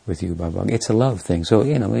with you by Bhagavan. It's a love thing. So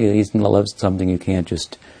he's in love something you can't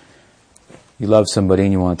just. You love somebody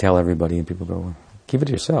and you want to tell everybody, and people go, keep it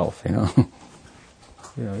to yourself. You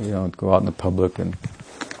don't go out in the public and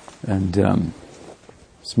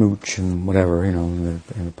smooch and whatever. In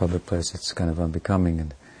a public place, it's kind of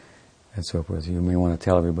unbecoming and so forth. You may want to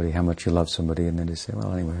tell everybody how much you love somebody, and then they say,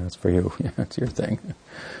 well, anyway, that's for you. That's your thing.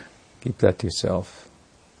 Keep that to yourself.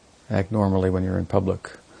 Act normally when you're in public.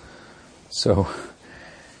 So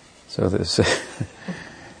there's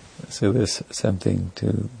something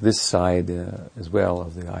to this side as well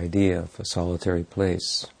of the idea of a solitary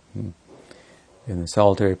place. And the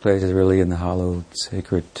solitary place is really in the hallowed,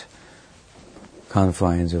 sacred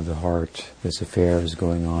confines of the heart. This affair is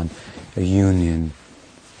going on. A union,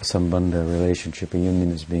 a sambandha relationship, a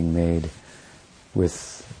union is being made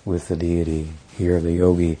with the deity. Here, the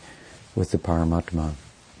yogi with the Paramatma.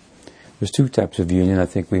 There's two types of union. I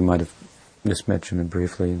think we might have just mentioned it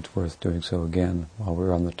briefly. It's worth doing so again while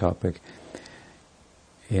we're on the topic.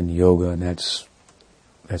 In yoga, and that's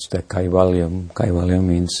the kaivalyam. Kaivalyam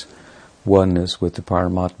means oneness with the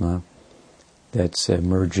Paramatma. That's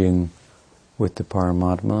merging with the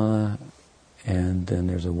Paramatma, and then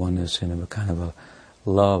there's a oneness in a kind of a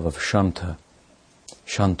love of shanta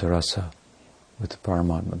rasa with the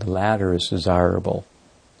Paramatma. The latter is desirable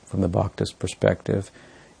from the bhakta's perspective,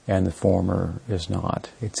 and the former is not.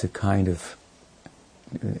 It's a kind of,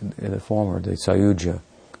 the former, the sayuja,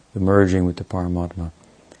 the merging with the Paramatma,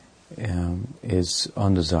 is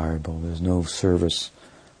undesirable. There's no service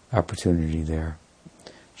opportunity there.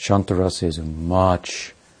 Shantarasa is a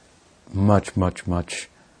much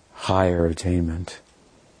higher attainment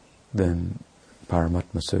than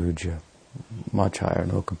Paramatma Sayuja. Much higher,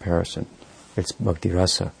 no comparison. It's Bhakti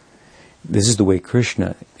Rasa. This is the way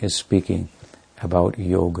Krishna is speaking about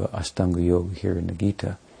yoga, Astanga Yoga here in the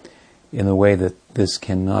Gita, in a way that this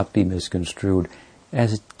cannot be misconstrued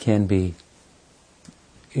as it can be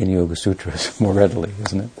in Yoga Sutras more readily,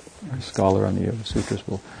 isn't it? A scholar on the Yoga Sutras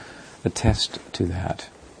will attest to that.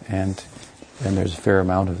 And there's a fair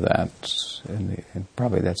amount of that, and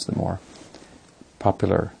probably that's the more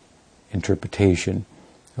popular interpretation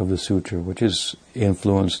of the sutra, which is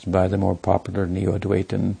influenced by the more popular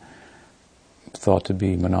Neo-Advaitin thought to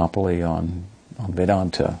be monopoly on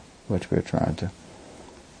Vedanta, which we're trying to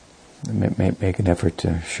make an effort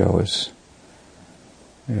to show us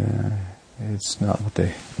it's not what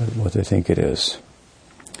they think it is.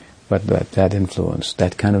 But that influence,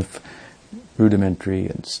 that kind of rudimentary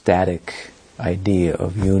and static idea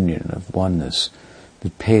of union, of oneness,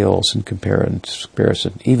 that pales in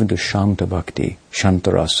comparison even to Shanta Bhakti,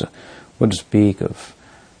 Shantarasa. What to speak of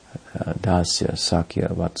Dasya, Sakya,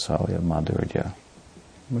 Vatsalya, Madhurya?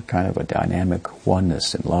 What kind of a dynamic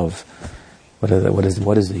oneness in love? What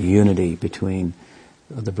is the unity between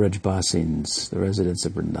the Brajbasins, the residents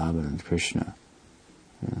of Vrindavan, and Krishna?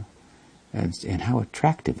 And how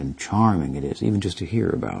attractive and charming it is, even just to hear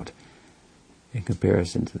about, in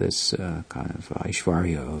comparison to this kind of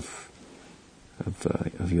Aishvarya of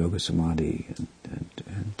yoga samadhi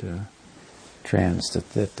and trance.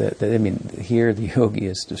 That I mean, here the yogi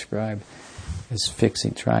is described as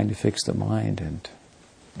trying to fix the mind,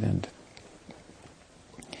 and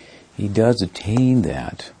he does attain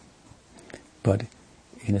that, but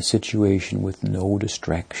in a situation with no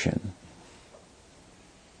distraction.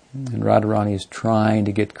 And Radharani is trying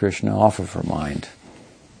to get Krishna off of her mind.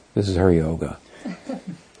 This is her yoga.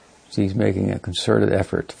 She's making a concerted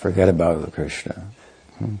effort to forget about Krishna.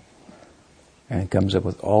 And comes up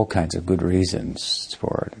with all kinds of good reasons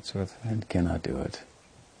for it. And cannot do it.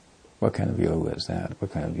 What kind of yoga is that?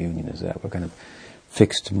 What kind of union is that? What kind of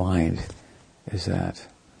fixed mind is that?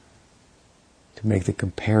 to make the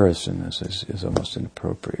comparison is almost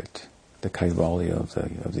inappropriate. The kaivalya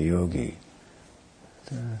of the yogi.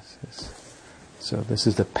 So this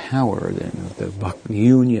is the power then of the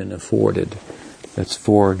union afforded, that's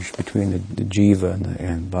forged between the jiva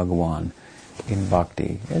and Bhagavan in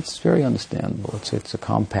bhakti. It's very understandable. It's a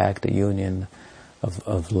compact, a union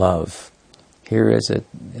of love. Here is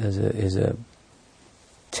a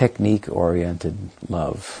technique-oriented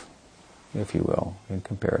love, if you will, in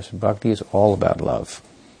comparison. Bhakti is all about love.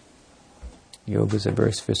 Yoga is a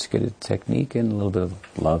very sophisticated technique and a little bit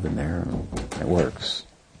of love in there, and it works.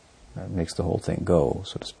 That makes the whole thing go,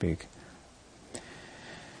 so to speak.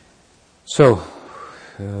 So,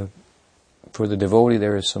 for the devotee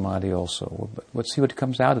there is samadhi also. But let's see what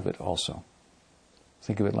comes out of it also.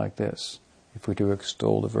 Think of it like this. If we do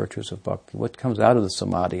extol the virtues of bhakti, what comes out of the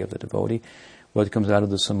samadhi of the devotee? What comes out of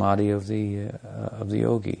the samadhi of the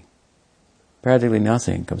yogi? Practically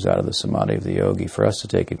nothing comes out of the samadhi of the yogi for us to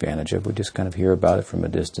take advantage of. We just kind of hear about it from a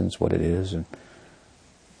distance, what it is, and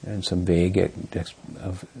some vague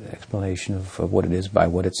explanation of what it is by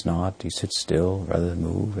what it's not. He sits still rather than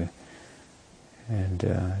move, and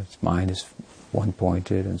his mind is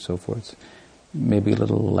one-pointed and so forth. Maybe a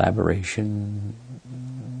little elaboration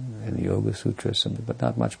in the Yoga Sutras, but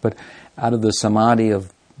not much. But out of the samadhi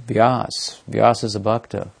of Vyasa is a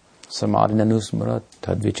bhakta. Samadhi nanusmarat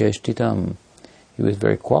tadvicheshtitam. He was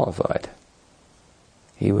very qualified.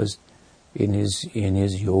 He was in his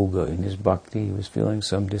yoga, in his bhakti, he was feeling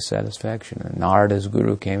some dissatisfaction. And Narada's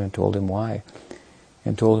guru came and told him why,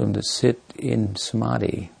 and told him to sit in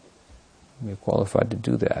samadhi. You're qualified to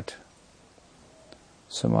do that.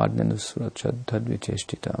 Samadhi nanusmarat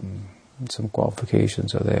tadvicheshtitam. Some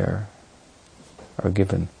qualifications are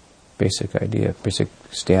given. Basic idea, basic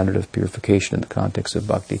standard of purification in the context of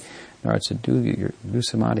bhakti. Narada said, do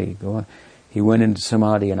samadhi, go on. He went into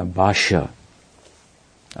samadhi and a bhashya,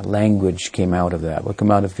 a language came out of that. What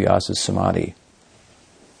came out of Vyasa's samadhi?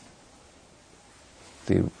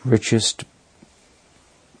 The richest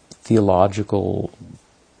theological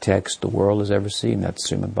text the world has ever seen,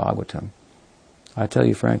 that's Srimad Bhagavatam. I tell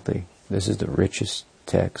you frankly, this is the richest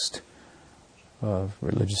text of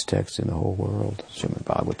religious text in the whole world, Srimad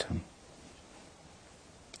Bhagavatam.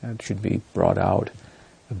 That should be brought out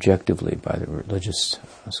objectively by the religious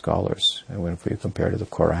scholars. And if you compare to the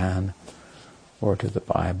Quran or to the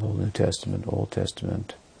Bible, New Testament, Old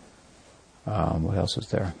Testament, what else is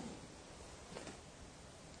there?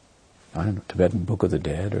 I don't know, Tibetan Book of the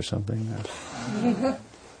Dead or something.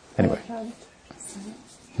 Anyway.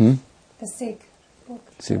 The Sikh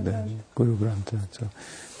book. The Guru Grantha. So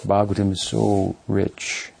Bhagavatam is so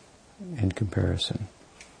rich in comparison,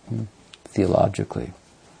 theologically.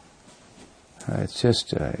 It's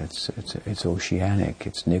just, it's oceanic.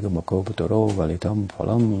 It's nigamakopataro valitam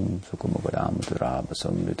phalam sukumagadam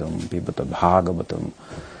durabasamritam pibata bhagavatam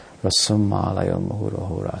rasam alayam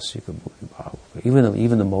mahuraho rasika bhava.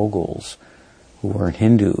 Even the Moguls, who weren't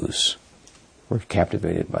Hindus, were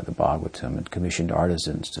captivated by the Bhagavatam and commissioned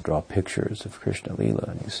artisans to draw pictures of Krishna Lila.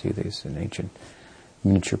 And you see these in ancient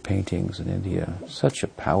miniature paintings in India. Such a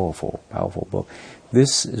powerful, powerful book.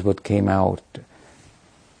 This is what came out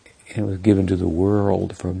and was given to the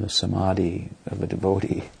world from the samadhi of a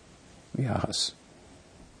devotee, Vyasa.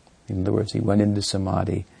 In other words, he went into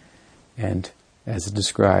samadhi, and as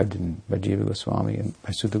described by Jiva Goswami and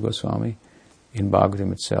by Sutta Goswami, in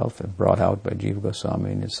Bhagavatam itself, and brought out by Jiva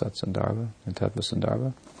Goswami in his Satsandarbha, in Tattva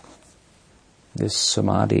Sandarbha, this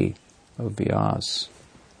samadhi of Vyasa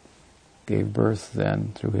gave birth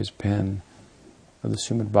then, through his pen, of the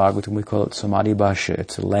Srimad Bhagavatam. We call it Samadhi Bhashya.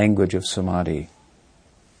 It's a language of samadhi.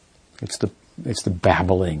 It's the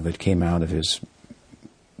babbling that came out of the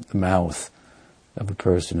mouth of a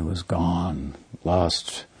person who was gone,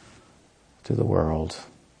 lost to the world,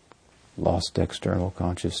 lost external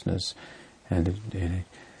consciousness, and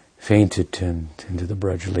fainted into the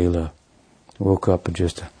Braj Leela, woke up and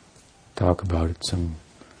just talk about it. Some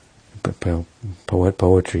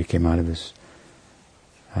poetry came out of his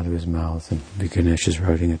mouth, and Ganesh is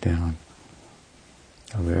writing it down.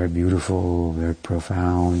 Very beautiful, very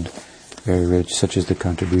profound, very rich. Such is the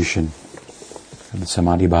contribution of the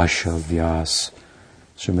Samadhi Bhashya of Vyasa,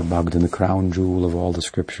 Srimad Bhagavatam, the crown jewel of all the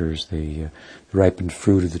scriptures, the ripened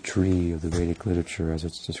fruit of the tree of the Vedic literature as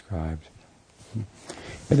it's described.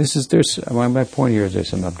 And my point here is there's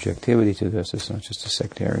some objectivity to this. It's not just a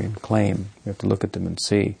sectarian claim. You have to look at them and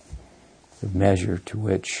see the measure to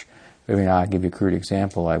which. I'll give you a crude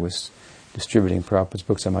example. I was distributing Prabhupada's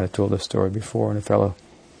books. I might have told this story before, and a fellow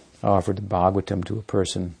offered the Bhagavatam to a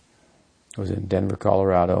person who was in Denver,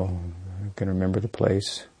 Colorado. I can remember the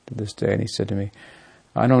place to this day, and he said to me,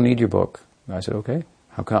 "I don't need your book. And I said, okay,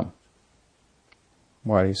 how come?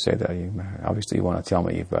 Why do you say that? Obviously you want to tell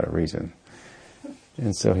me you've got a reason.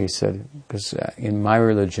 And so he said, because in my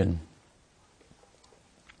religion,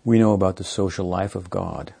 we know about the social life of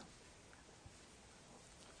God.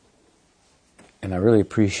 And I really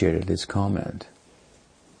appreciated his comment.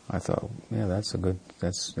 I thought, yeah, that's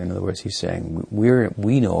in other words, he's saying,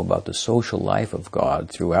 we know about the social life of God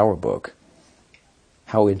through our book.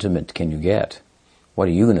 How intimate can you get? What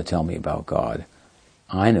are you going to tell me about God?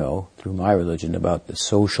 I know, through my religion, about the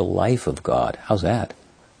social life of God. How's that?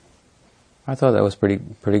 I thought that was pretty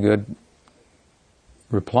good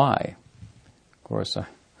reply. Of course, I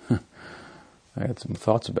had some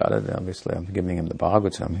thoughts about it. Obviously, I'm giving him the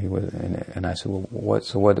Bhagavad-gita, and I said, well,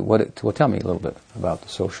 tell me a little bit about the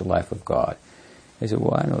social life of God. He said,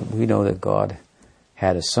 well, we know that God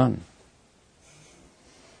had a son.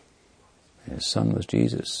 And his son was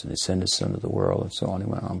Jesus, and he sent his son to the world, and so on. He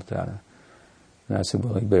went on with that. And I said,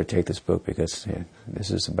 well, you better take this book, because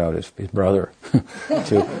this is about his brother,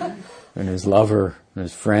 too, and his lover, and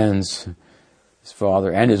his friends, his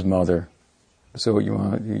father, and his mother. So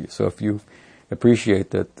if you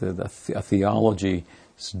appreciate that a theology's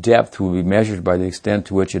depth will be measured by the extent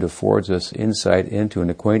to which it affords us insight into and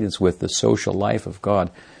acquaintance with the social life of God,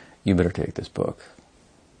 you better take this book.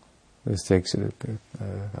 This takes it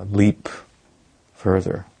a leap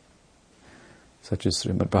further, such as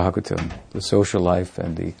Srimad Bhagavatam, the social life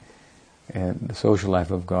and the social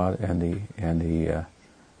life of God and the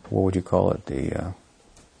what would you call it, the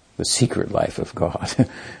secret life of God.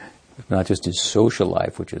 Not just his social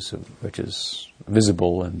life, which is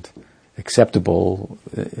visible and acceptable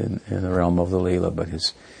in the realm of the Leela, but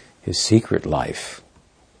his secret life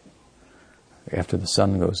after the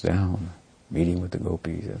sun goes down, meeting with the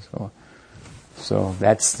gopis and so on. So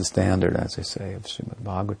that's the standard, as I say, of Srimad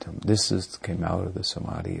Bhagavatam. This came out of the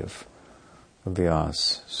Samadhi of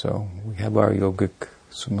Vyasa. So we have our yogic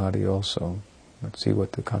Samadhi also. Let's see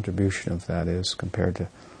what the contribution of that is compared to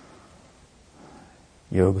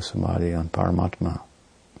Yoga Samadhi on Paramatma.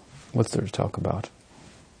 What's there to talk about?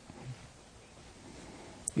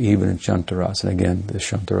 Even in Shantaras, and again, the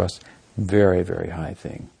Shantaras, very, very high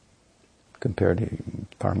thing compared to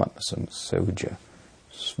Paramatma Sauja.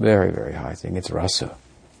 It's very, very high thing. It's rasa.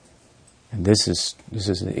 And this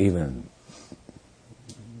isn't even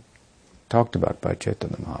talked about by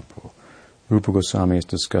Chaitanya Mahaprabhu. Rupa Goswami has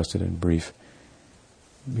discussed it in brief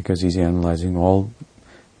because he's analyzing all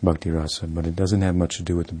Bhakti Rasa, but it doesn't have much to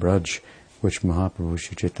do with the Braj, which Mahaprabhu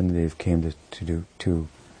Sri Chaitanya Dev came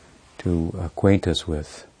to acquaint us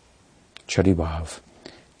with. Charibhav.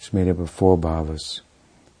 It's made up of 4 bhavas.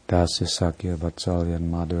 Dasya, Sakya, Vatsalya,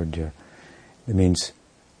 and Madhurya. It means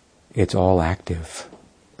it's all active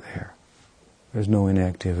there. There's no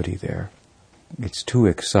inactivity there. It's too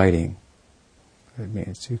exciting. It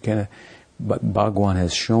means you can't. But Bhagwan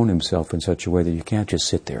has shown himself in such a way that you can't just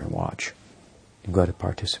sit there and watch. You've got to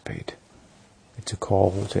participate. It's a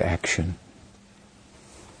call to action.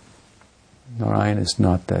 Narayan is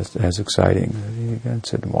not as exciting. You can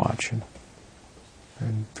sit and watch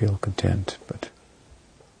and feel content. But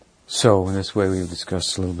so in this way we've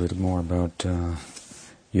discussed a little bit more about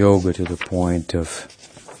yoga to the point of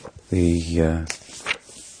the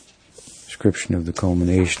description of the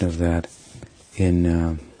culmination of that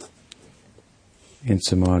in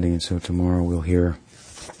Samadhi. And so tomorrow we'll hear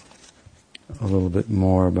a little bit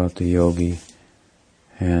more about the yogi,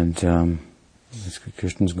 and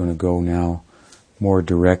Krishna's going to go now more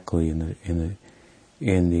directly in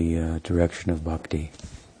the direction of bhakti,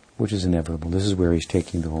 which is inevitable. This is where he's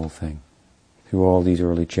taking the whole thing through all these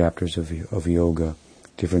early chapters of yoga,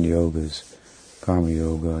 different yogas, karma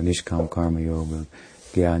yoga, nishkam karma yoga,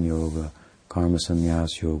 gyan yoga, karma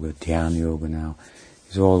sannyas yoga, dhyan yoga. Now,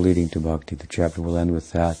 it's all leading to bhakti. The chapter will end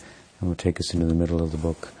with that, and will take us into the middle of the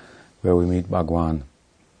book, where we meet Bhagwan,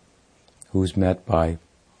 who's met by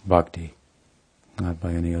bhakti, not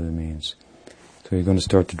by any other means. So you're going to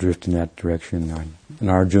start to drift in that direction. And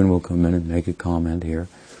Arjuna will come in and make a comment here,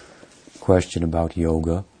 question about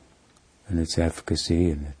yoga and its efficacy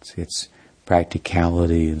and its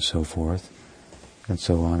practicality and so forth, and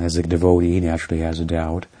so on. As a devotee, he naturally has a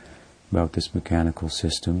doubt about this mechanical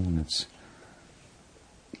system,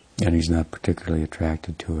 and he's not particularly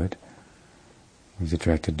attracted to it. He's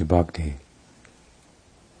attracted to bhakti.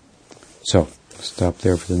 So, stop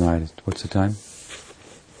there for the night. What's the time?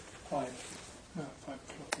 5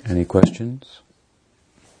 o'clock. Any questions?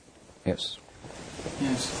 Yes.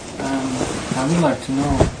 Yes. I would like to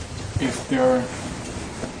know if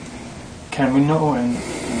can we know in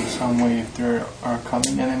some way if there are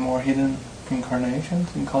coming any more hidden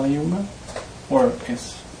incarnations in Kali Yuga? Or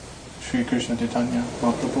Sri Krishna Chaitanya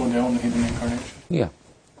Mahaprabhu, the only hidden incarnation. Yeah.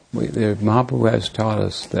 Mahaprabhu has taught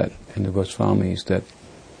us that, and the Goswamis, that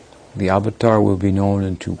the avatar will be known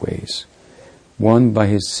in two ways. One, by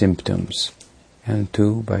his symptoms, and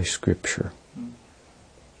two, by scripture.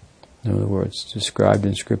 In other words, described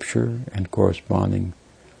in scripture, and correspondingly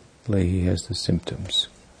he has the symptoms.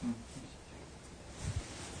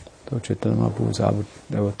 So Chaitanya Mahaprabhu is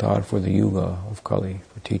avatar for the yuga of Kali,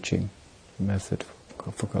 for teaching the method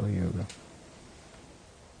for Kali Yuga.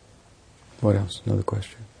 What else? Another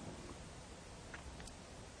question?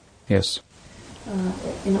 Yes?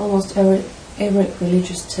 In almost every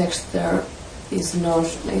religious text there is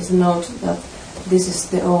note that this is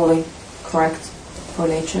the only correct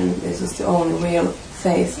religion, this is the only real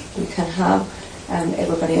faith we can have, and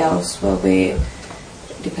everybody else will be,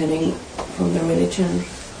 depending from the religion,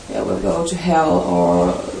 will go to hell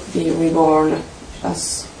or be reborn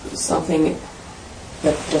as something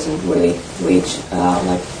that doesn't really reach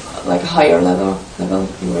like a higher level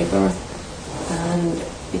in rebirth. And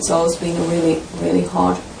it's always been a really, really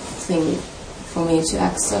hard thing for me to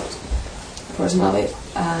accept personally.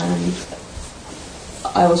 And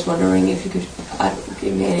I was wondering if you could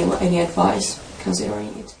give me any advice considering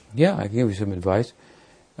it. Yeah, I can give you some advice.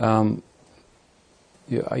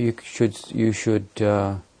 You should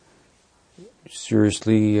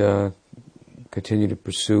seriously continue to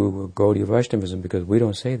pursue Gaudiya Vaishnavism, because we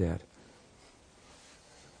don't say that.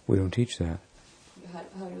 We don't teach that. How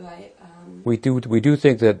do I? We do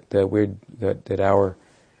think that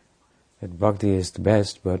bhakti is the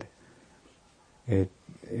best, but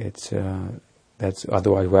that's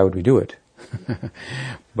otherwise why would we do it?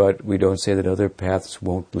 But we don't say that other paths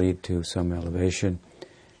won't lead to some elevation.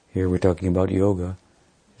 Here we're talking about yoga,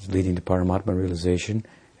 it's leading to Paramatma realization,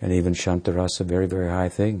 and even Shantarasa, very, very high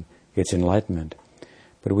thing. It's enlightenment.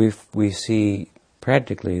 But we see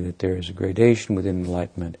practically that there is a gradation within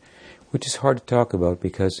enlightenment, which is hard to talk about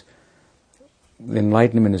because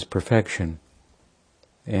enlightenment is perfection.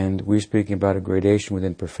 And we're speaking about a gradation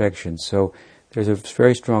within perfection. So there's a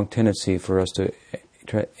very strong tendency for us to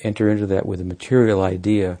try to enter into that with a material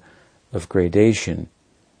idea of gradation.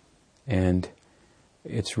 And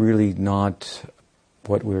it's really not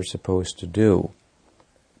what we're supposed to do.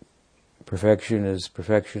 Perfection is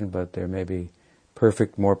perfection, but there may be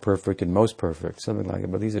perfect, more perfect, and most perfect, something like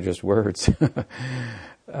it. But these are just words.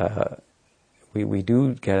 We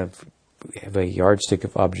do kind of have a yardstick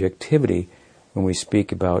of objectivity when we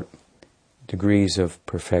speak about degrees of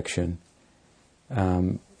perfection.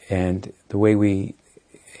 And the way we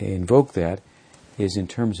invoke that is in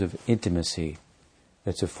terms of intimacy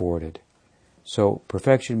that's afforded. So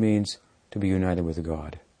perfection means to be united with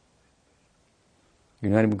God.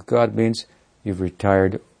 United with God means you've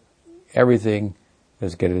retired everything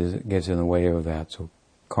that gets in the way of that. So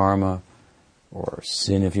karma, or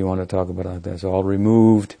sin, if you want to talk about it like that, is all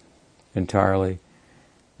removed entirely,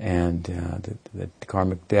 and the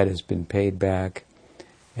karmic debt has been paid back,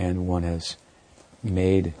 and one has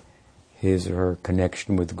made his or her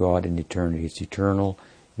connection with God in eternity. It's eternal,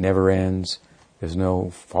 never ends. There's no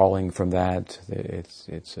falling from that.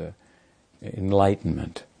 It's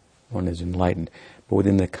enlightenment. One is enlightened. But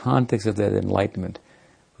within the context of that enlightenment,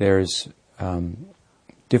 there's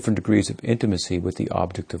different degrees of intimacy with the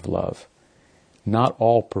object of love. Not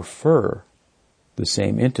all prefer the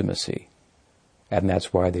same intimacy, and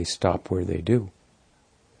that's why they stop where they do.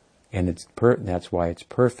 And that's why it's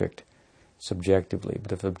perfect subjectively.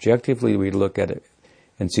 But if objectively we look at it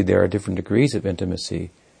and see there are different degrees of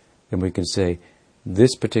intimacy, then we can say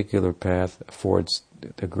this particular path affords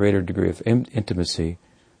a greater degree of intimacy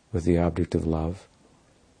with the object of love,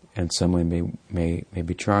 and someone may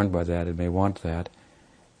be charmed by that and may want that,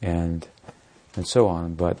 and so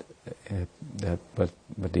on. But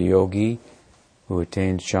the yogi who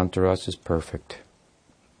attains Shantarasa is perfect.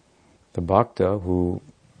 The bhakta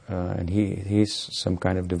and he's some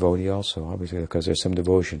kind of devotee also, obviously, because there's some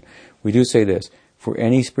devotion. We do say this: for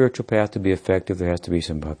any spiritual path to be effective, there has to be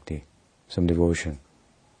some bhakti, some devotion.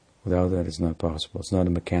 Without that, it's not possible. It's not a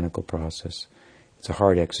mechanical process. It's a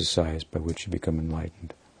hard exercise by which you become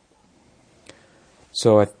enlightened.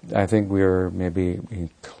 So I think we're maybe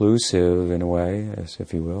inclusive in a way, as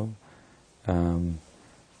if you will,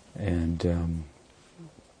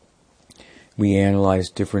 we analyze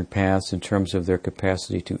different paths in terms of their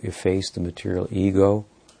capacity to efface the material ego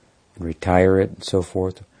and retire it and so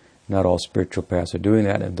forth. Not all spiritual paths are doing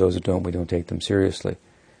that, and those that don't, we don't take them seriously.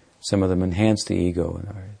 Some of them enhance the ego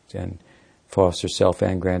and foster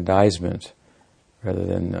self-aggrandizement rather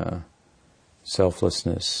than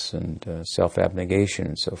selflessness and self-abnegation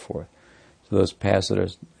and so forth. So those paths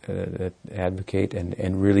that that advocate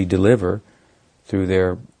and really deliver through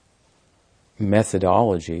their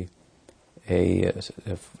methodology a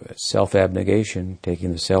self-abnegation,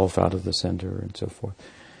 taking the self out of the center and so forth.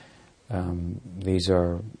 These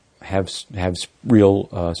have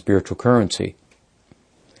real spiritual currency.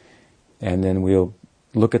 And then we'll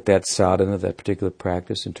look at that sadhana, that particular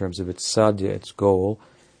practice, in terms of its sadhya, its goal,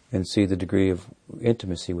 and see the degree of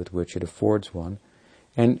intimacy with which it affords one.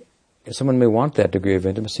 And someone may want that degree of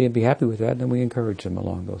intimacy and be happy with that, and then we encourage them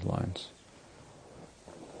along those lines.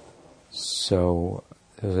 So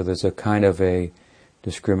there's a kind of a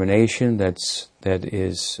discrimination that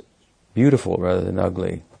is beautiful rather than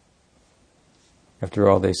ugly. After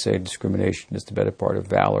all, they say discrimination is the better part of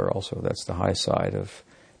valor also. That's the high side of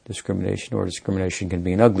discrimination, or discrimination can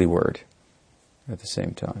be an ugly word at the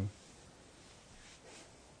same time.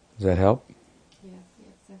 Does that help? Yeah,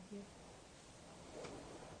 exactly.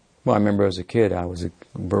 Well, I remember as a kid, I was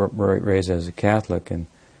raised as a Catholic, and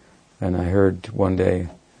I heard one day,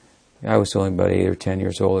 I was only about 8 or 10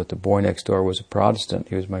 years old, that the boy next door was a Protestant.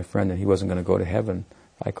 He was my friend, and he wasn't going to go to heaven.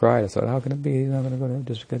 I cried. I thought, how can it be he's not going to go to heaven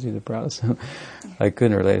just because he's a Protestant? I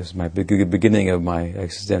couldn't relate. It was my beginning of my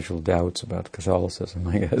existential doubts about Catholicism,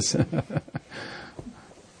 I guess.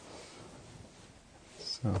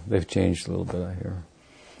 So they've changed a little bit, I hear.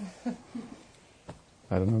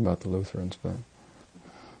 I don't know about the Lutherans, but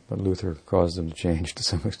Luther caused them to change to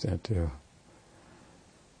some extent too.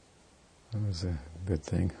 That was a good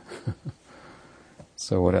thing.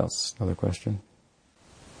 So what else? Another question?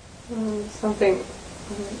 Something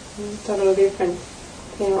totally different.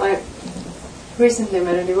 I recently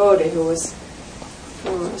met a devotee who was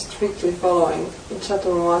strictly following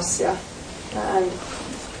Chaturmasya, and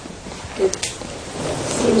it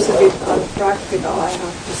seems a bit unpractical, I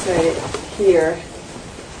have to say, here,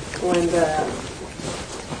 when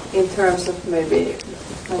in terms of maybe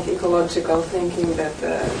like ecological thinking, that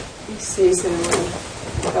the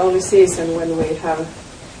only season when we have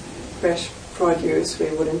fresh produce, we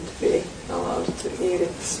wouldn't be allowed to eat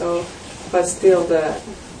it. So, but still,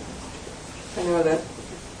 I know that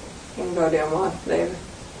in Gaudiya they've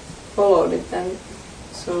followed it. And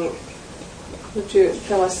so, could you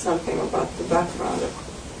tell us something about the background of?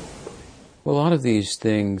 Well, a lot of these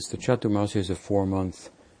things, the Chaturmasya is a 4-month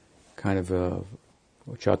kind of a.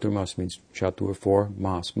 Chaturmas means Chatur, 4,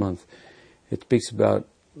 Mas, month. It speaks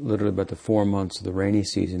literally about the 4 months of the rainy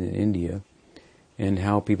season in India, and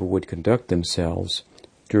how people would conduct themselves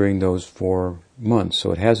during those 4 months.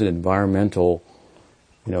 So it has an environmental,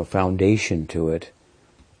 foundation to it,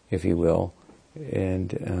 if you will,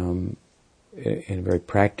 and in a very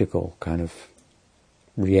practical kind of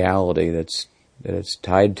reality that it's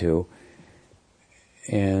tied to,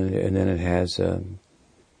 and then it has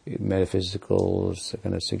metaphysical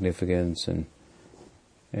kind of significance and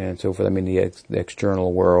so forth. I mean, the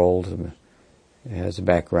external world. It has a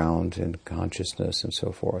background in consciousness and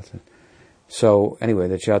so forth. So anyway,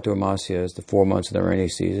 the Chaturmasya is the 4 months of the rainy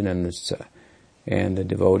season, and the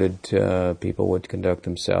devoted people would conduct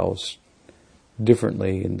themselves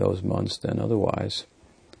differently in those months than otherwise.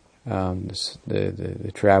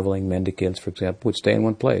 The traveling mendicants, for example, would stay in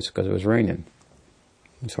one place because it was raining.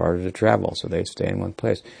 It's harder to travel, so they'd stay in one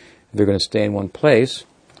place. If they're going to stay in one place,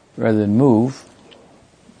 rather than move,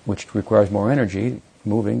 which requires more energy,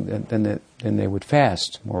 moving, then they would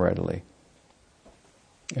fast more readily.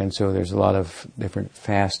 And so there's a lot of different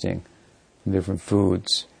fasting, different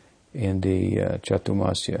foods in the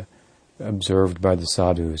Chaturmasya, observed by the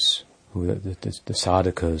sadhus, the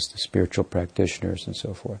sadhakas, the spiritual practitioners and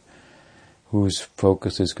so forth, whose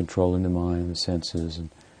focus is controlling the mind, the senses, and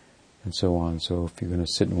so on. So if you're going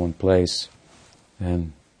to sit in one place,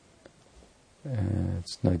 then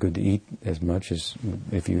it's not good to eat as much as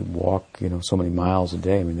if you walk, so many miles a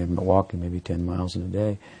day. I mean, they're walking maybe 10 miles in a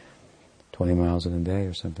day, 20 miles in a day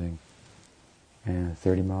or something, and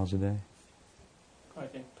 30 miles a day. I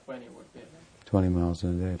think 20 would be enough. 20 miles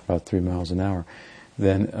in a day, about 3 miles an hour.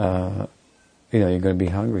 Then, you're going to be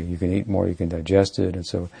hungry. You can eat more, you can digest it, and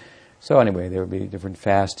so anyway, there would be different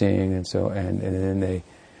fasting, and then they,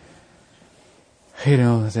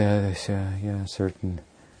 certain.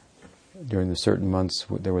 During the certain months,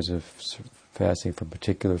 there was a fasting for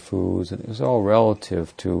particular foods, and it was all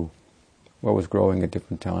relative to what was growing at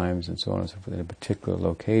different times, and so on and so forth, in a particular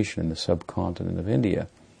location in the subcontinent of India.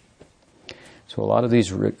 So a lot of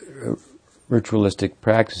these ritualistic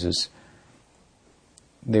practices,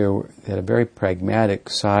 they had a very pragmatic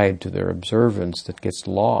side to their observance that gets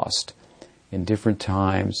lost in different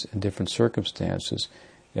times and different circumstances,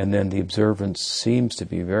 and then the observance seems to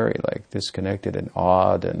be very disconnected and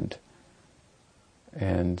odd and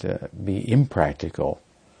be impractical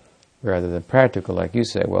rather than practical, like you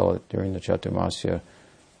say. Well, during the Chaturmasya,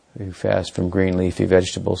 you fast from green leafy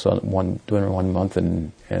vegetables during 1 month,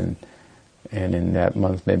 and in that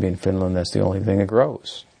month, maybe in Finland, that's the only thing that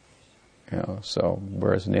grows. So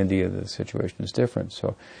whereas in India the situation is different.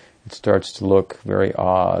 So it starts to look very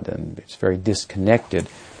odd, and it's very disconnected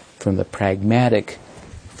from the pragmatic,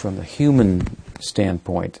 from the human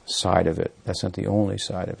standpoint side of it. That's not the only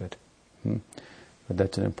side of it, but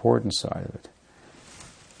that's an important side of it.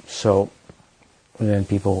 So then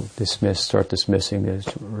people start dismissing these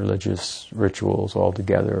religious rituals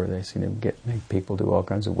altogether. They seem to make people do all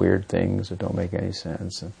kinds of weird things that don't make any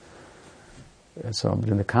sense. And so, but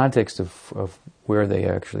in the context of where they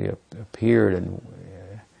actually appeared in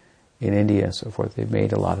India and so forth, they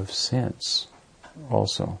made a lot of sense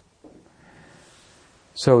also.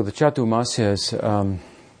 So the Chaturmasyas,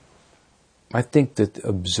 I think that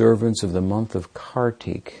observance of the month of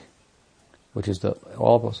Kartik, which is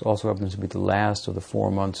also happens to be the last of the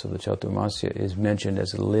 4 months of the Chaturmasya, is mentioned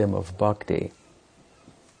as a limb of bhakti.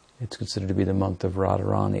 It's considered to be the month of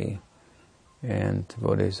Radharani, and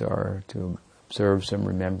devotees are to observe some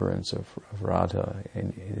remembrance of Radha,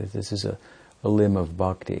 and this is a limb of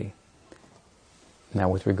bhakti. Now,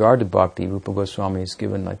 with regard to bhakti, Rupa Goswami is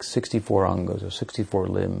given like 64 angas, or 64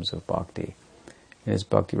 limbs of bhakti in his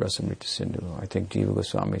Bhakti Rasamrita Sindhu. I think Jiva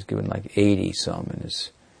Goswami is given like 80 some in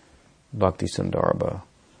his Bhakti Sandarbha.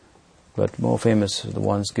 But more famous are the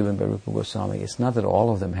ones given by Rupa Goswami. It's not that all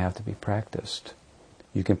of them have to be practiced.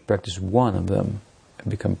 You can practice one of them and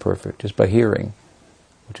become perfect just by hearing,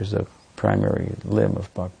 which is a primary limb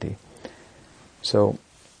of bhakti. So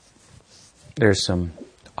there's some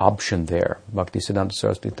option there. Bhaktisiddhanta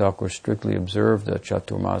Saraswati Thakur strictly observed the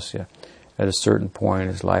Chaturmasya at a certain point in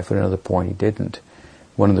his life. At another point he didn't.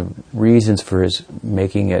 One of the reasons for his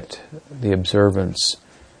making it, the observance,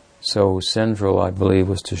 so central, I believe,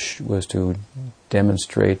 was to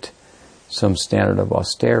demonstrate some standard of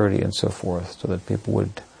austerity and so forth, so that people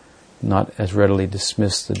would not as readily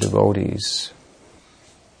dismiss the devotees,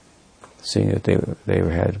 seeing that they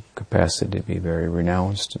had capacity to be very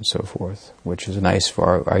renounced and so forth, which is an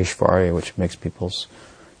Aishvarya, which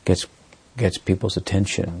gets people's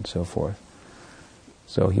attention and so forth.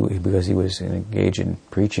 So because he was engaged in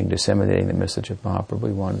preaching, disseminating the message of Mahaprabhu,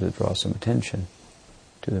 he wanted to draw some attention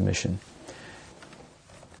to the mission.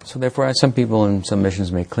 So therefore, some people in some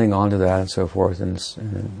missions may cling on to that and so forth, and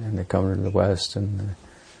they come to the West and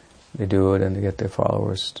they do it and they get their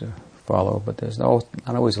followers to follow, but there's not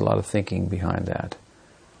always a lot of thinking behind that,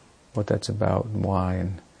 what that's about and why,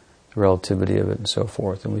 and the relativity of it and so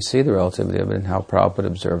forth. And we see the relativity of it in how Prabhupada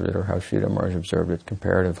observed it or how Sridhar Maharaj observed it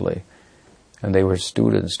comparatively. And they were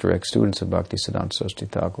direct students of Bhaktisiddhanta Saraswati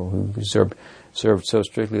Thakur, who observed so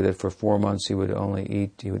strictly that for 4 months he would only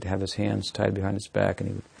eat, he would have his hands tied behind his back and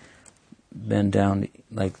he would bend down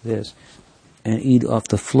like this and eat off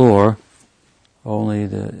the floor only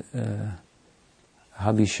the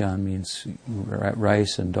Habishan, means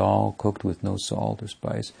rice and dal cooked with no salt or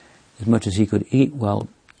spice, as much as he could eat while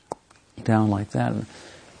down like that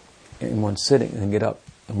in one sitting, and get up.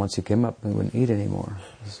 And once he came up, he wouldn't eat anymore.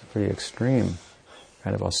 It was a pretty extreme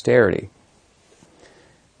kind of austerity.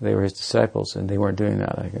 They were his disciples, and they weren't doing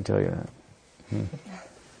that, I can tell you that.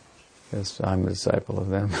 Because I'm a disciple of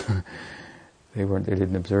them. They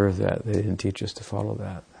didn't observe that. They didn't teach us to follow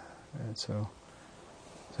that. And so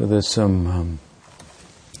there's some,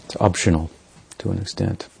 it's optional to an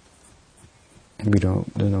extent. There's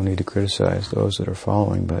no need to criticize those that are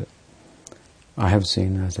following, but I have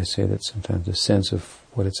seen, as I say, that sometimes the sense of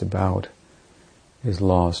what it's about is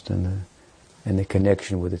lost, and the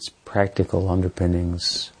connection with its practical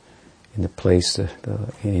underpinnings in the place in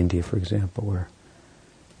India, for example, where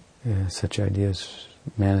such ideas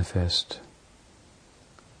manifest.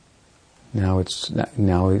 Now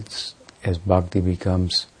it's as bhakti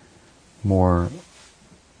becomes more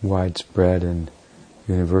widespread and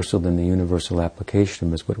universal, than the universal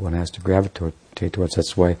application is what one has to gravitate towards.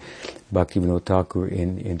 That's why Bhaktivinoda Thakur,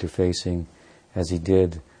 in interfacing, as he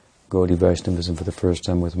did, Gaudiya Vaishnavism for the first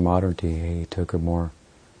time with modernity, he took a more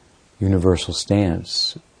universal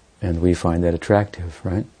stance, and we find that attractive,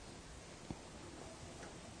 right?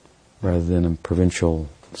 Rather than a provincial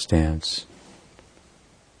stance.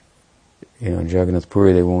 In Jagannath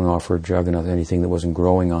Puri, they won't offer Jagannath anything that wasn't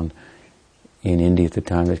growing in India at the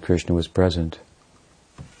time that Krishna was present.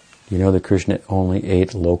 You know that Krishna only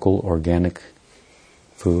ate local organic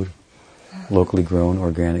food, locally grown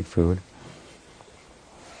organic food.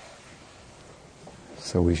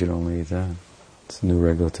 So we should only eat that. It's new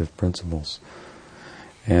regulative principles.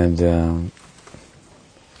 And the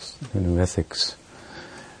new ethics.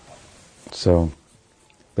 So,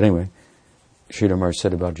 but anyway, Sridhar Maharaj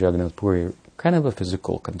said about Jagannath Puri, kind of a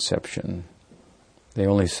physical conception. They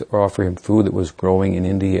only offer him food that was growing in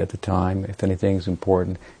India at the time. If anything's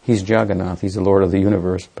important, he's Jagannath, he's the Lord of the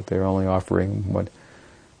universe, but they're only offering what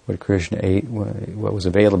Krishna ate, what was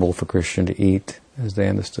available for Krishna to eat, as they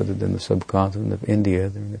understood it in the subcontinent of India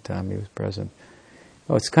during the time he was present.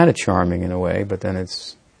 Well, it's kind of charming in a way, but then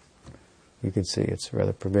you can see it's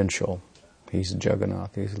rather provincial. He's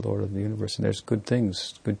Jagannath, he's the Lord of the universe, and there's good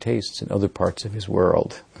things, good tastes in other parts of his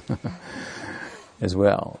world as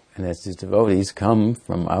well. And as his devotees come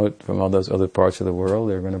from all those other parts of the world,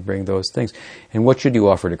 they're going to bring those things. And what should you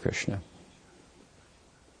offer to Krishna?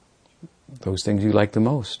 Those things you like the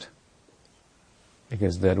most.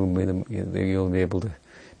 Because that will be you'll be able to,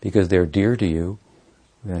 because they're dear to you,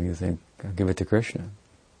 then you think, I'll give it to Krishna.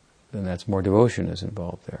 Then that's more devotion is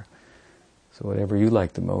involved there. So whatever you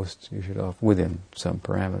like the most, you should offer within some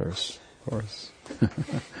parameters, of course.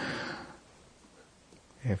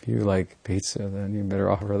 If you like pizza, then you better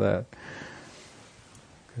offer that.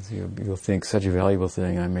 Because you'll think, such a valuable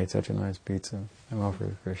thing, I made such a nice pizza, I'm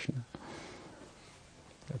offering to Krishna.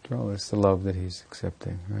 After all, it's the love that he's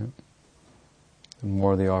accepting, right? The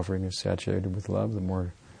more the offering is saturated with love, the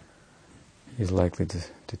more he's likely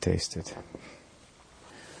to taste it.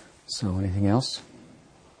 So, anything else?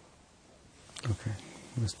 Okay,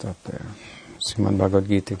 we'll stop there. Srimad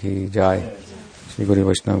Bhagavad-gita ki jai. Shri Guru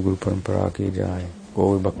Vaishnava Guru Parampara ki jai.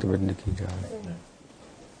 Gaur Bhakta Vrinda ki jai.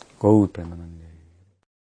 Gaur Premanande.